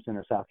a Clemson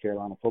or South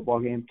Carolina football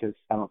game, because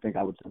I don't think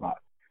I would survive.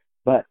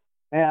 But,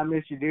 hey, I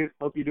miss you, dude.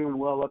 Hope you're doing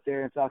well up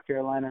there in South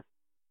Carolina.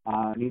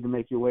 Need to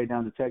make your way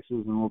down to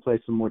Texas, and we'll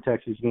play some more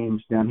Texas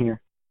games down here.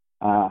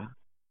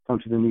 Come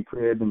to the new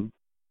crib and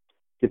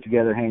get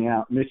together, hang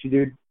out. Miss you,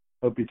 dude.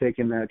 Hope you're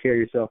taking care of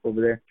yourself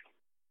over there.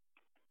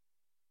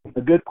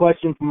 A good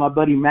question from my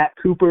buddy Matt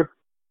Cooper.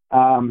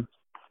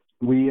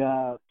 We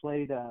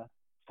played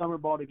summer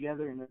ball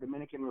together in the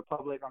Dominican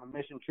Republic on a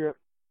mission trip.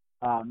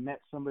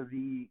 Met some of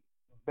the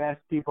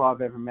best people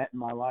I've ever met in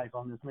my life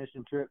on this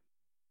mission trip.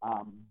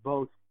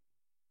 Both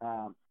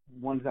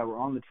ones that were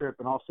on the trip,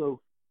 and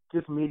also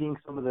just meeting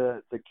some of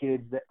the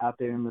kids that out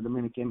there in the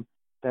Dominican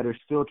that are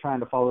still trying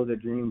to follow their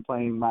dream,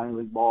 playing minor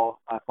league ball.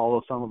 I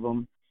follow some of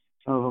them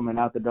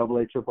are at the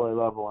AA, AAA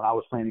level, and I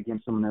was playing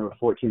against them when they were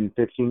 14 and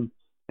 15,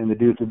 and the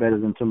dudes are better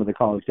than some of the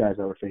college guys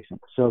I were facing.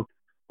 So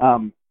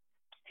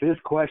this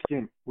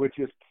question, which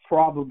is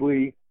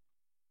probably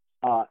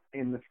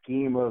in the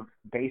scheme of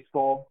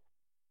baseball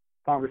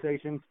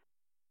conversations,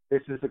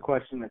 this is a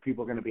question that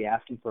people are going to be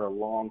asking for a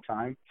long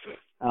time.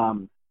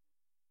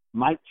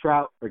 Mike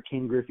Trout or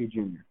Ken Griffey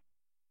Jr.?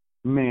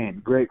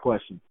 Man, great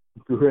question.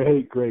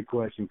 Great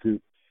question,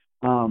 Coop.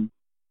 In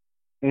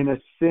a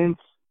sense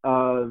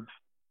of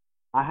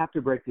I have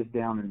to break this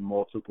down in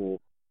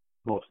multiple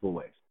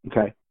ways.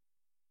 Okay.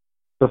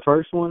 The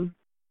first one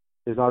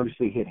is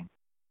obviously hitting.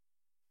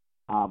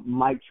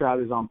 Mike Trout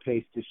is on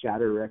pace to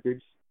shatter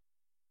records,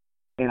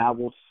 and I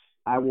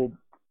will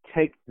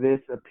take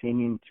this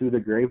opinion to the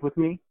grave with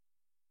me.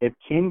 If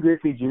Ken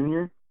Griffey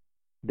Jr.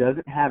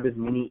 doesn't have as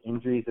many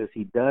injuries as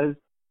he does,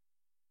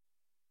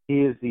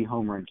 he is the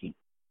home run king.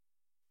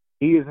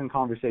 He is in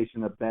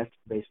conversation the best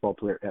baseball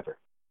player ever.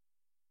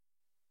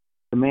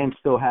 The man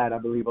still had, I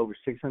believe, over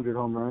 600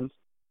 home runs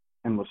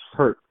and was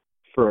hurt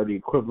for the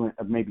equivalent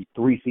of maybe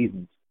 4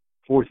 seasons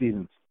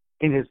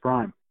in his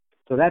prime.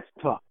 So that's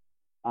tough.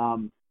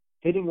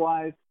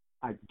 Hitting-wise,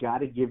 I've got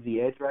to give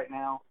the edge right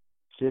now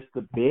just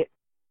a bit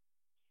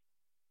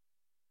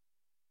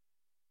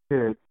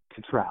to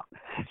Trout.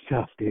 That's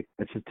tough, dude.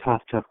 That's a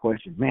tough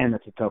question. Man,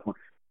 that's a tough one.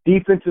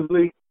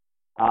 Defensively,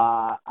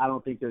 I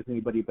don't think there's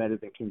anybody better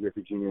than Ken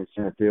Griffey Jr. in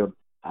center field.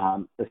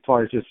 As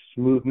far as just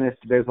smoothness,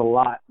 there's a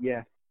lot.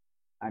 Yeah,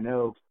 I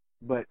know.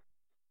 But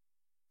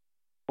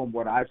from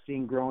what I've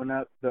seen growing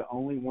up, the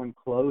only one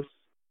close,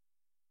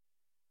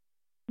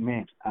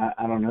 man,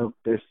 I don't know.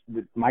 There's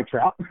Mike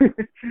Trout.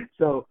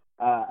 So,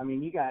 I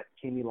mean, you got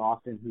Kenny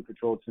Lawson, who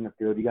patrolled center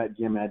field. You got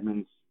Jim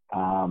Edmonds.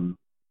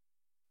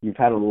 You've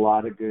had a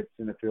lot of good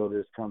center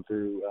fielders come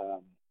through.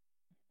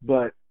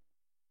 But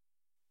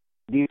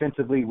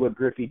defensively, what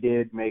Griffey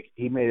did,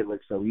 he made it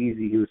look so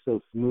easy. He was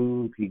so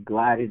smooth. He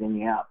glided in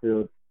the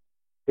outfield.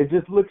 It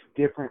just looks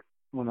different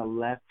when a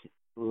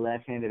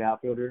left-handed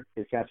outfielder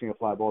is catching a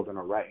fly ball than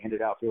a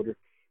right-handed outfielder.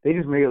 They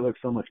just make it look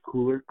so much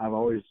cooler. I've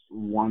always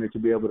wanted to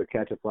be able to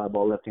catch a fly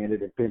ball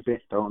left-handed and pin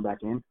it, throw him back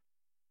in.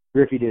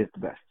 Griffey did it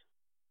the best.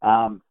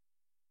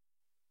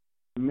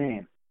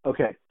 Man,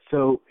 okay,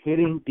 so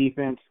hitting,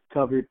 defense,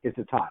 covered, it's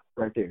a top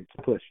right there. It's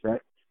a push,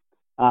 right?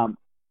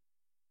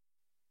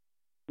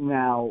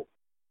 Now,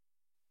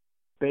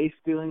 base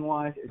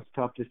stealing-wise, it's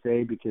tough to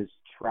say because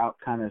Trout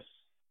kind of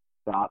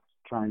stopped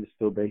trying to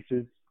steal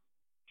bases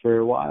for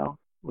a while,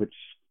 which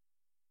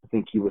I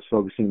think he was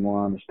focusing more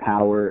on his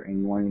power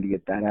and wanting to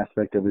get that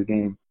aspect of his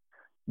game.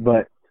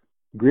 But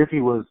Griffey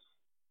was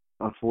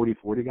a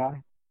 40-40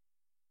 guy,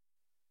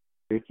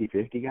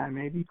 50-50 guy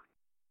maybe.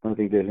 I don't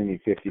think there's any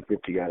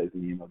 50-50 guys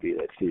in the MLB.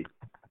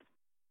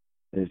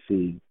 Let's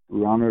see.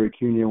 Ronald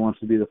Acuna wants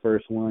to be the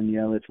first one.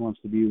 Yelich wants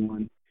to be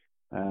one.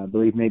 I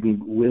believe maybe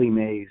Willie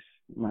Mays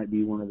might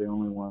be one of the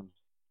only ones.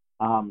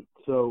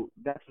 So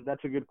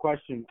that's a good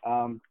question.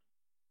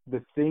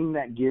 The thing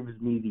that gives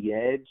me the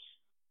edge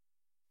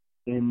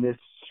in this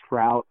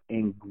Trout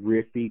and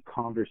Griffey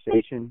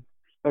conversation.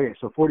 Okay,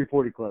 so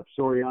 40-40 club.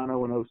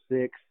 Soriano in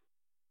 06,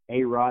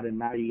 A-Rod in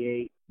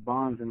 98,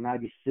 Bonds in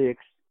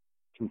 96,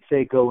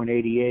 Canseco in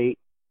 88,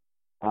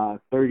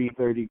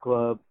 30-30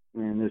 club.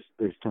 Man,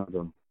 there's tons of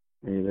them.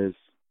 I mean,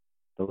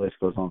 the list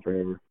goes on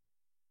forever.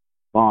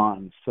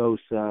 Bonds,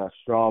 Sosa,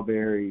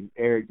 Strawberry,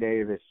 Eric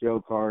Davis,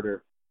 Joe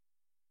Carter,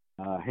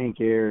 Hank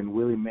Aaron,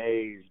 Willie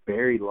Mays,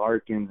 Barry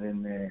Larkins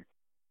in there,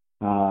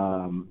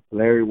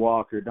 Larry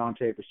Walker,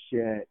 Dante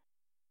Bichette.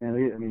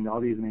 And I mean,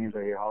 all these names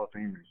are here Hall of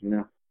Famers,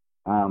 you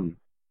know.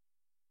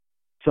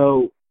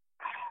 So,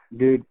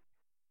 dude,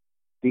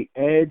 the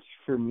edge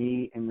for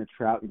me in the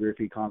Trout and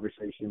Griffey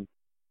conversation,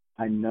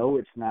 I know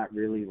it's not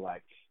really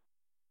like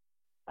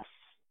a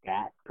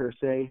stat per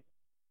se,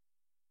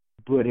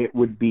 but it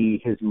would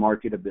be his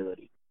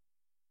marketability.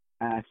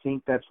 And I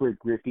think that's where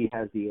Griffey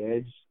has the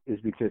edge, is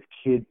because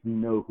kids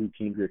know who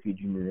Ken Griffey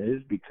Jr.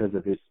 is because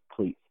of his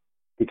cleats,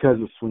 because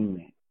of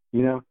Swingman.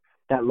 You know,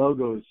 that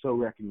logo is so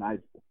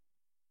recognizable.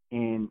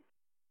 And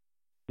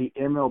the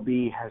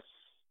MLB has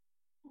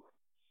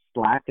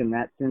slacked in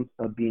that sense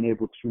of being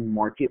able to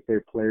market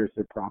their players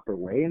the proper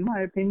way, in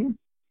my opinion,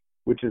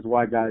 which is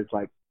why guys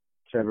like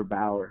Trevor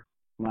Bauer,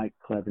 Mike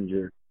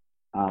Clevenger,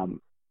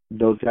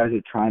 those guys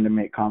are trying to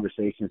make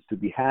conversations to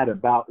be had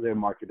about their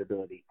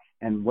marketability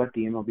and what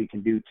the MLB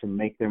can do to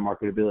make their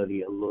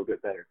marketability a little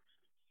bit better.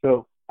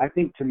 So I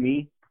think, to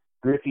me,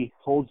 Griffey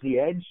holds the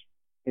edge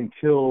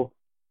until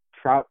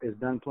Trout is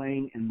done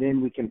playing, and then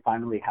we can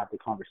finally have the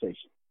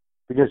conversation,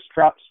 because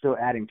Trout's still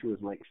adding to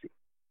his legacy.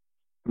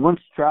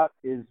 Once Trout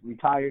is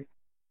retired,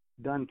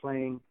 done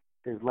playing,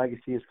 his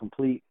legacy is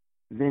complete,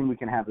 then we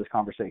can have this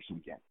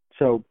conversation again.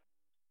 So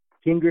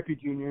Ken Griffey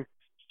Jr.,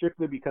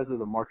 strictly because of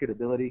the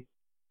marketability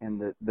and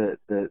the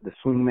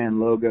Swingman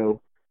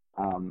logo,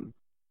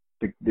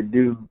 the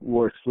dude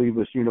wore a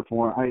sleeveless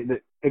uniform. I mean,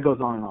 it goes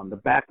on and on. The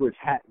backwards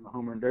hat in the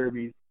home run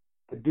derbies.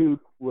 The dude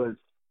was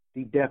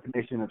the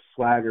definition of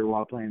swagger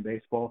while playing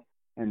baseball,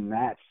 and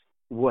that's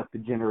what the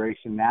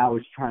generation now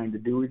is trying to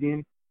do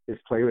again, is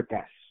play with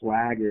that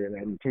swagger,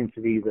 that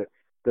intensity, the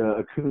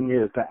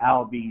Acuñas, the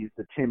Albies,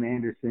 the Tim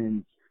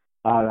Andersons,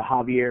 the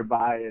Javier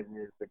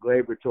Baezes, the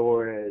Gleyber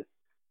Torres.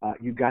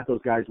 You got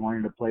those guys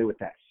wanting to play with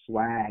that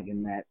swag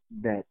and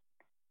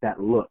that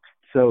look.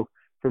 So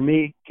for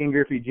me, Ken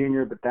Griffey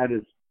Jr., but that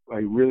is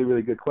a really,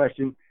 really good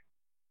question.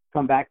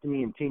 Come back to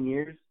me in 10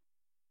 years,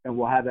 and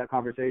we'll have that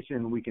conversation,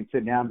 and we can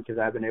sit down, because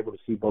I've been able to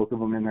see both of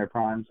them in their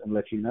primes and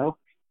let you know.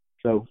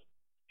 So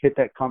hit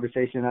that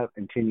conversation up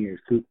in 10 years,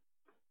 Coop.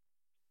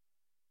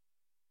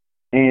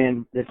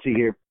 And let's see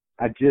here.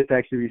 I just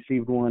actually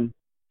received one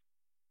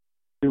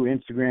through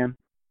Instagram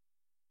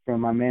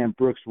from my man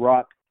Brooks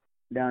Rock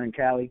down in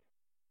Cali.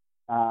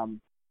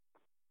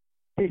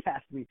 He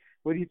asked me,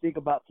 what do you think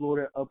about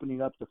Florida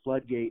opening up the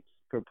floodgates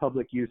for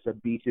public use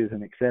of beaches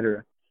and et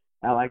cetera?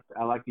 I like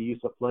the use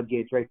of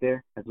floodgates right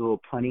there. That's a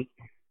little punny.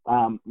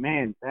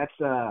 Man, that's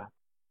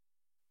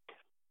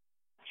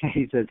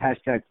he says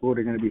hashtag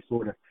Florida gonna be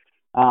Florida.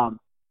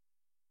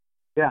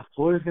 Yeah,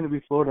 Florida's gonna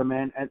be Florida,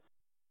 man. And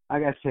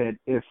like I said,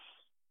 if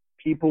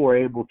people were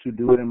able to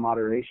do it in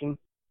moderation,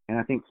 and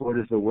I think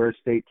Florida's the worst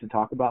state to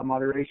talk about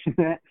moderation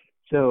at,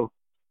 so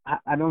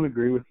I don't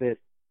agree with it.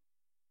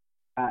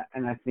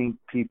 And I think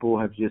people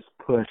have just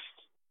pushed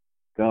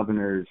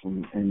governors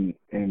and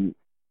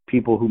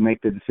people who make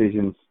the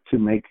decisions to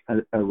make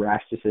a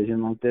rash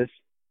decision like this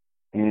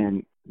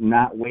and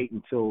not wait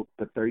until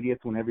the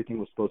 30th when everything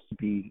was supposed to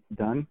be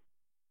done.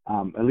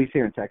 At least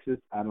here in Texas.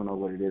 I don't know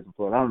what it is in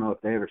Florida. I don't know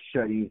if they ever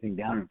shut anything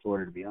down in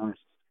Florida, to be honest.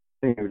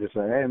 I think they were just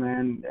like, hey,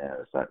 man,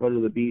 let's not go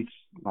to the beach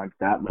like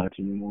that much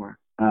anymore.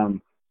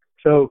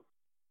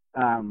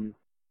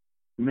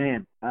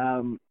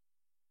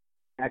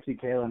 Actually,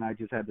 Kayla and I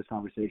just had this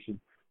conversation.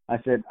 I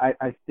said,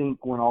 I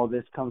think when all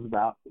this comes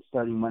about,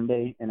 starting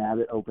Monday, and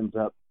Abbott opens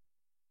up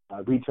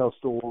retail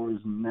stores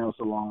and nail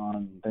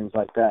salons and things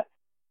like that,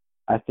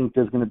 I think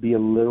there's going to be a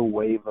little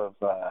wave of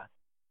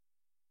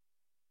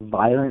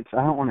violence.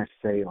 I don't want to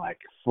say like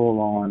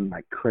full-on,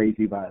 like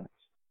crazy violence,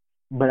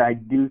 but I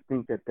do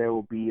think that there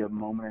will be a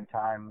moment in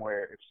time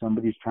where if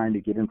somebody's trying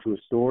to get into a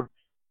store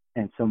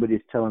and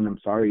somebody's telling them,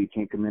 sorry, you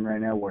can't come in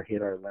right now, we're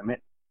hit our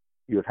limit,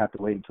 you would have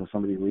to wait until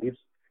somebody leaves.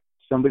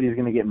 Somebody's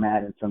going to get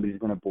mad and somebody's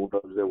going to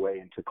bulldoze their way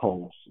into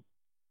Kohl's.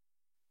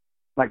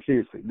 Like,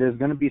 seriously, there's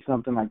going to be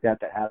something like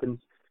that happens,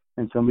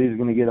 and somebody's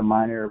going to get a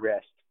minor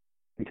arrest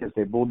because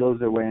they bulldoze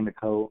their way into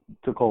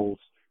Kohl's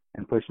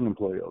and push an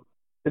employee over.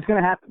 It's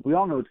going to happen. We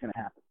all know it's going to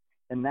happen.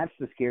 And that's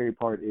the scary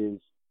part is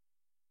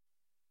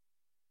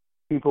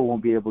people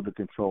won't be able to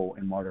control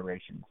in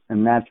moderation.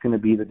 And that's going to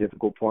be the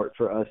difficult part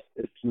for us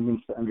as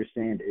humans to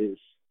understand is,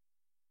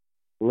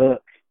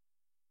 look,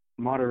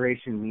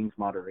 moderation means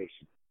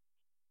moderation.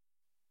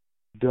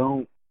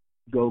 Don't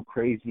go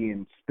crazy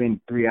and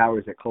spend 3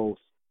 hours at Kohl's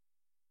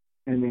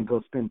and then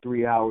go spend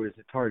 3 hours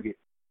at Target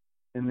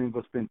and then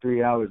go spend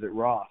 3 hours at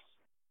Ross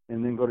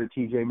and then go to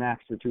TJ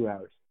Maxx for 2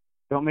 hours.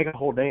 Don't make a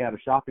whole day out of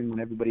shopping when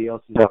everybody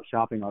else is out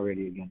shopping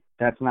already again.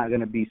 That's not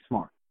going to be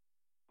smart.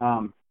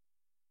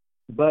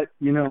 But,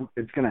 you know,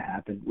 it's going to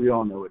happen. We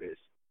all know it is.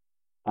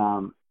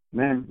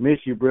 Man, miss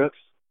you, Brooks.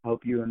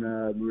 Hope you and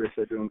Marissa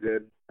are doing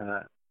good.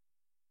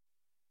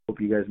 Hope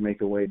you guys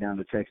make your way down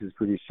to Texas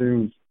pretty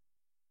soon.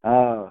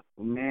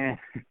 Man,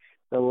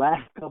 the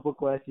last couple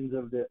questions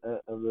of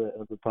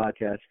the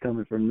podcast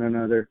coming from none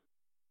other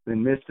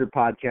than Mr.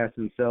 Podcast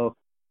himself,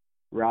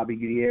 Robbie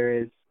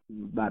Gutierrez,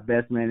 my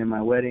best man in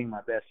my wedding,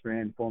 my best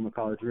friend, former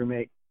college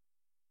roommate.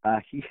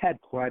 He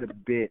had quite a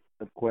bit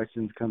of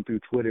questions come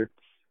through Twitter.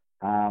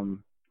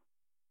 Some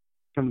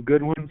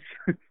good ones,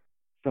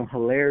 some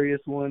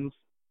hilarious ones,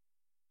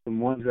 some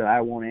ones that I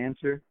won't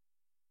answer.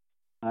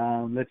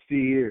 Let's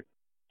see here.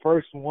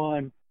 First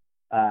one,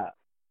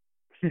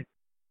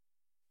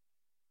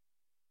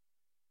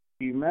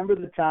 do you remember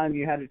the time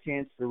you had a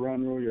chance to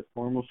run through your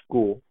formal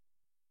school?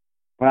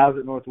 When I was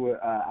at Northwood,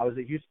 I was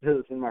at Houston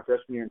Hills in my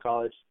freshman year in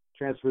college,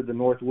 transferred to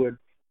Northwood.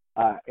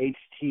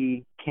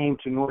 HT came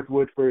to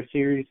Northwood for a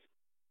series.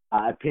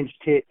 I pinched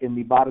hit in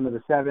the bottom of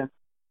the seventh.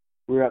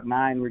 We were up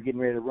 9. We were getting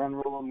ready to run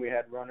roll them. We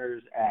had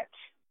runners at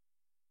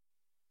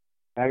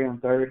second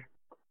and third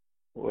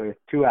with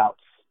 2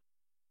 outs.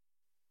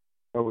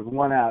 Or with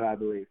 1 out, I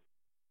believe.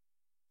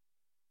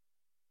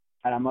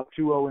 And I'm up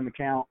 2-0 in the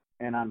count.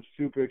 And I'm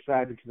super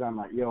excited because I'm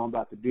like, yo, I'm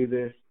about to do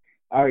this.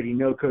 I already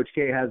know Coach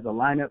K has the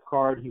lineup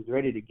card. He's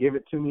ready to give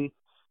it to me.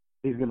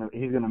 He's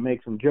gonna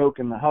make some joke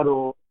in the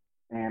huddle,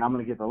 and I'm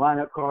gonna get the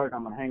lineup card.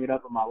 I'm gonna hang it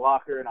up in my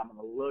locker, and I'm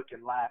gonna look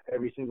and laugh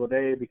every single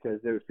day because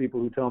there's people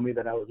who told me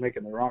that I was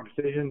making the wrong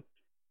decision,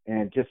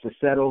 and just to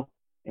settle.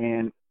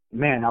 And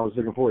man, I was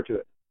looking forward to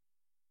it.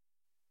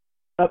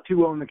 Up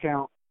 2-0 in the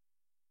count.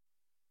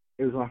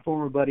 It was my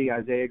former buddy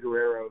Isaiah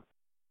Guerrero.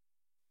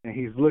 And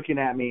he's looking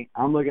at me.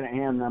 I'm looking at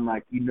him, and I'm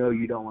like, you know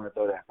you don't want to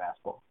throw that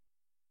fastball.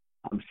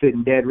 I'm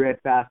sitting dead red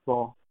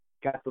fastball,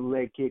 got the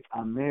leg kick.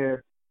 I'm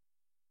there,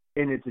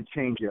 and it's a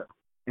changeup.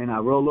 And I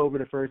roll over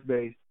to first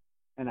base,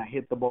 and I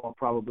hit the ball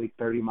probably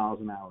 30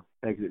 miles an hour,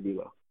 exit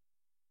velo.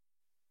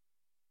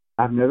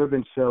 I've never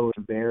been so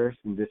embarrassed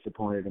and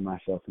disappointed in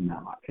myself in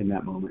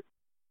that moment.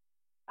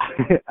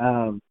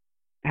 And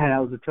that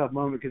was a tough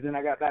moment because then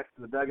I got back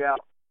to the dugout.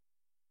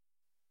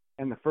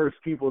 And the first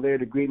people there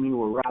to greet me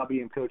were Robbie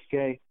and Coach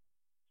K.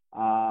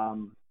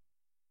 And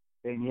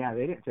yeah,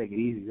 they didn't take it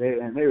easy.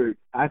 They were.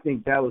 I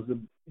think that was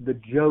the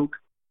joke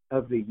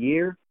of the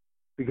year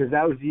because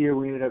that was the year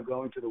we ended up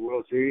going to the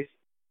World Series.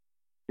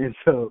 And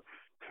so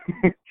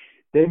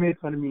they made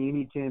fun of me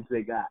any chance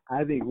they got.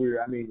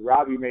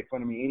 Robbie made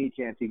fun of me any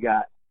chance he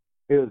got.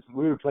 We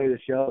would play the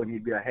show and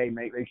he'd be like, hey,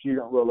 make sure you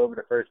don't roll over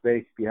to first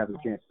base if you have a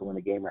chance to win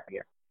a game right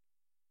here.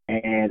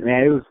 And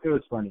man, it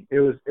was funny. It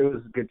was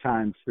good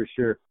times for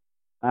sure.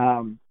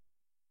 Um,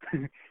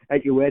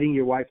 at your wedding,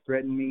 your wife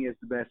threatened me as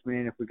the best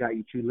man if we got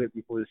you too lit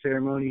before the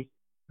ceremony.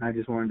 I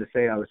just wanted to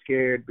say I was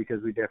scared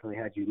because we definitely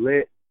had you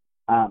lit.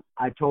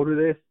 I told her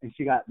this, and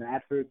she got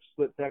mad for a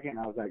split second.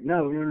 I was like,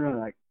 no, no, no,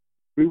 like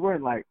we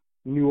weren't like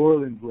New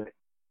Orleans lit.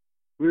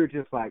 We were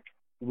just like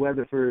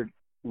Weatherford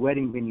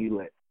wedding venue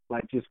lit,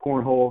 like just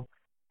cornhole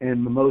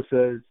and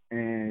mimosas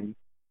and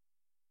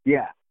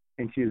yeah.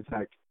 And she was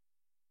like,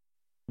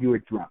 you were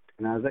drunk.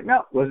 And I was like,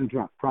 no, wasn't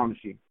drunk. Promise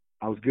you.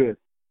 I was good.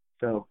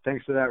 So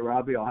thanks for that,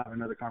 Robbie. I'll have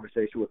another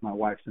conversation with my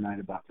wife tonight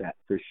about that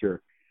for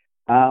sure.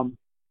 Um,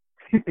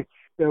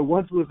 there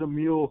once was a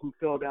mule who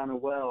fell down a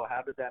well.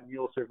 How did that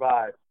mule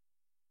survive?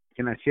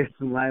 Can I shed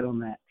some light on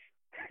that?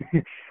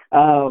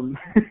 um,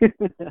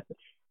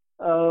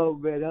 oh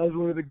man, that was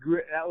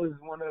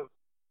one of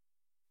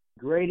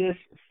greatest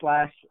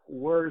 /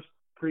 worst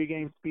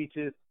pregame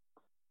speeches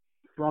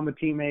from a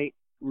teammate,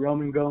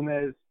 Roman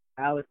Gomez,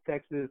 Alice,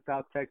 Texas,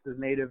 South Texas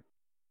native.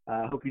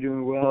 Hope you're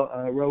doing well,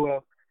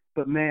 Roa.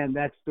 But man,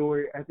 that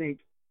story, I think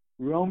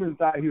Roman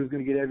thought he was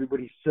going to get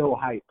everybody so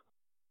hyped.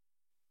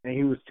 And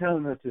he was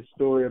telling us this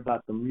story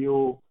about the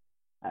mule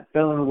that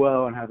fell in the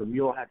well and how the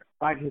mule had to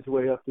fight his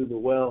way up through the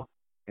well.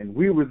 And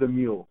we were the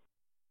mule.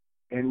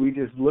 And we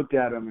just looked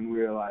at him and we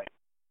were like,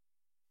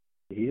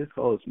 did he just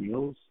call us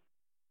mules?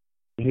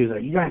 And he was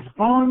like, you guys are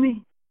following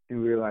me?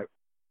 And we were like,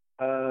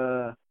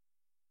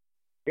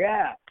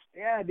 yeah,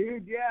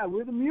 dude, yeah,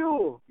 we're the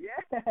mule.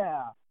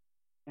 Yeah.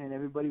 And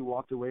everybody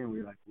walked away and we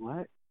were like,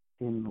 what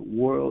in the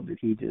world did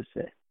he just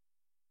say?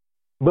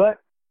 But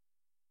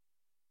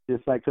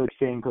just like Coach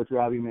Shane and Coach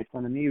Robbie made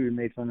fun of me, we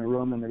made fun of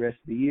Roman the rest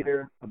of the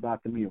year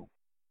about the mule.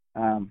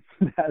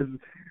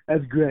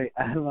 That's great.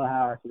 I don't know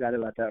how I forgot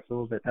about that for a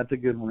little bit. That's a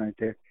good one right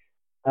there.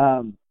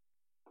 And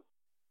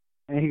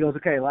he goes,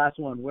 okay, last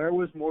one. Where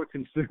was more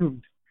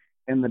consumed,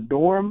 in the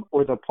dorm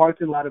or the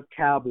parking lot of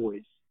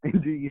Cowboys?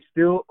 And do you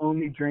still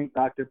only drink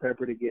Dr.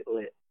 Pepper to get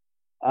lit?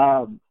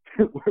 Where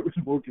was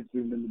more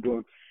consumed in the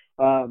dorm?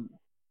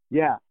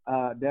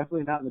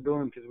 Definitely not in the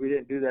dorm because we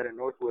didn't do that at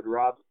Northwood,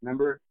 Rob.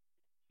 Remember?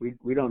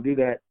 We don't do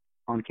that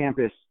on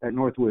campus at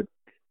Northwood.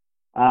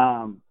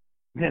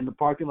 Man, the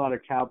parking lot of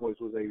Cowboys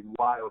was a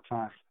wild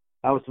time.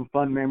 That was some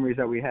fun memories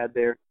that we had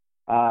there.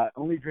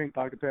 Only drink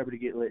Dr. Pepper to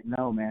get lit.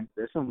 No, man.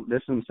 There's some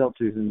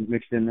seltzers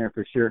mixed in there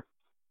for sure.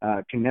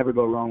 Can never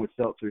go wrong with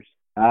seltzers.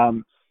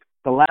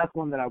 The last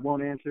one that I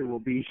won't answer will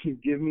be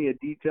give me a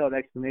detailed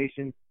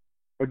explanation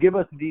or give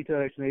us a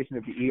detailed explanation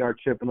of the ER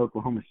trip in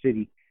Oklahoma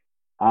City.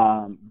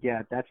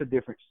 That's a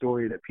different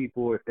story that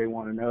people, if they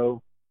want to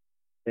know,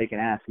 they can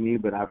ask me,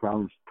 but I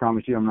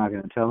promise you I'm not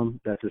going to tell them.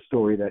 That's a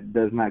story that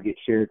does not get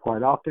shared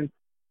quite often.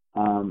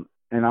 And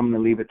I'm going to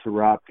leave it to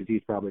Rob because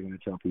he's probably going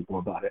to tell people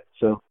about it.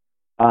 So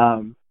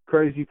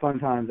crazy fun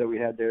times that we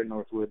had there at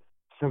Northwood.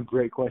 Some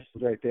great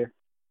questions right there.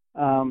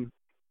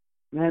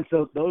 Man,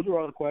 so those were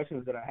all the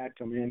questions that I had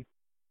come in.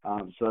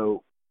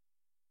 So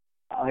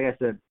like I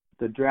said,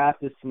 the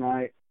draft is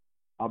tonight.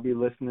 I'll be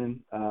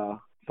listening,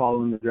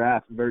 following the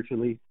draft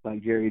virtually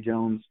like Jerry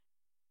Jones.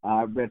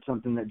 I read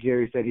something that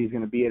Jerry said he's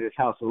going to be at his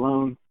house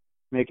alone,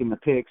 making the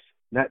picks.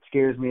 That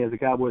scares me as a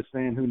Cowboys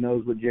fan. Who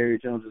knows what Jerry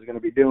Jones is going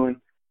to be doing?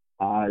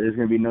 There's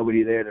going to be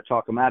nobody there to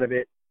talk him out of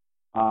it.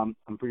 I'm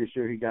pretty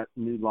sure he got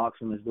new locks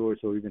on his door,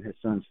 so even his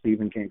son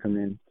Steven can't come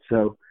in.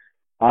 So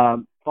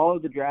follow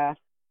the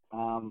draft,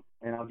 and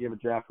I'll give a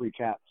draft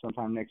recap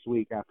sometime next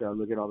week after I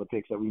look at all the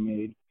picks that we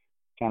made,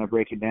 kind of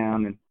break it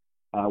down,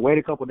 and wait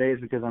a couple of days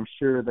because I'm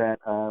sure that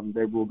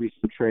there will be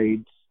some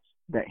trades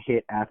that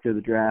hit after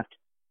the draft.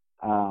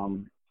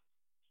 Some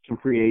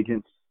free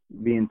agents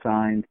being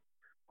signed.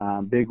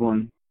 Big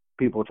one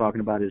people are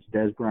talking about is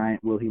Dez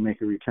Bryant. Will he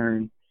make a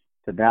return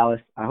to Dallas?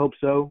 I hope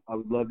so. I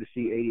would love to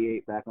see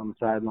 88 back on the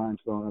sidelines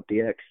throwing up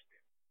the X.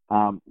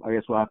 I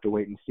guess we'll have to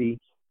wait and see.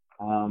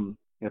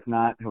 If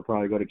not, he'll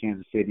probably go to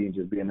Kansas City and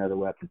just be another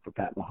weapon for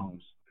Pat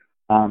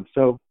Mahomes.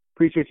 So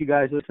appreciate you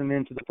guys listening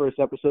in to the first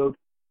episode.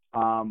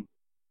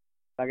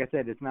 Like I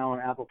said, it's now on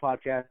Apple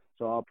Podcasts,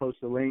 so I'll post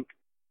the link.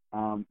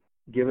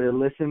 Give it a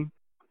listen.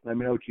 Let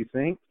me know what you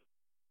think,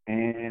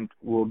 and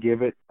we'll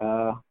give it.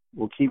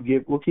 We'll keep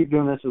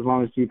doing this as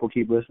long as people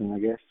keep listening, I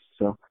guess.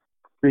 So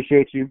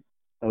appreciate you.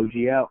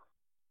 OG out.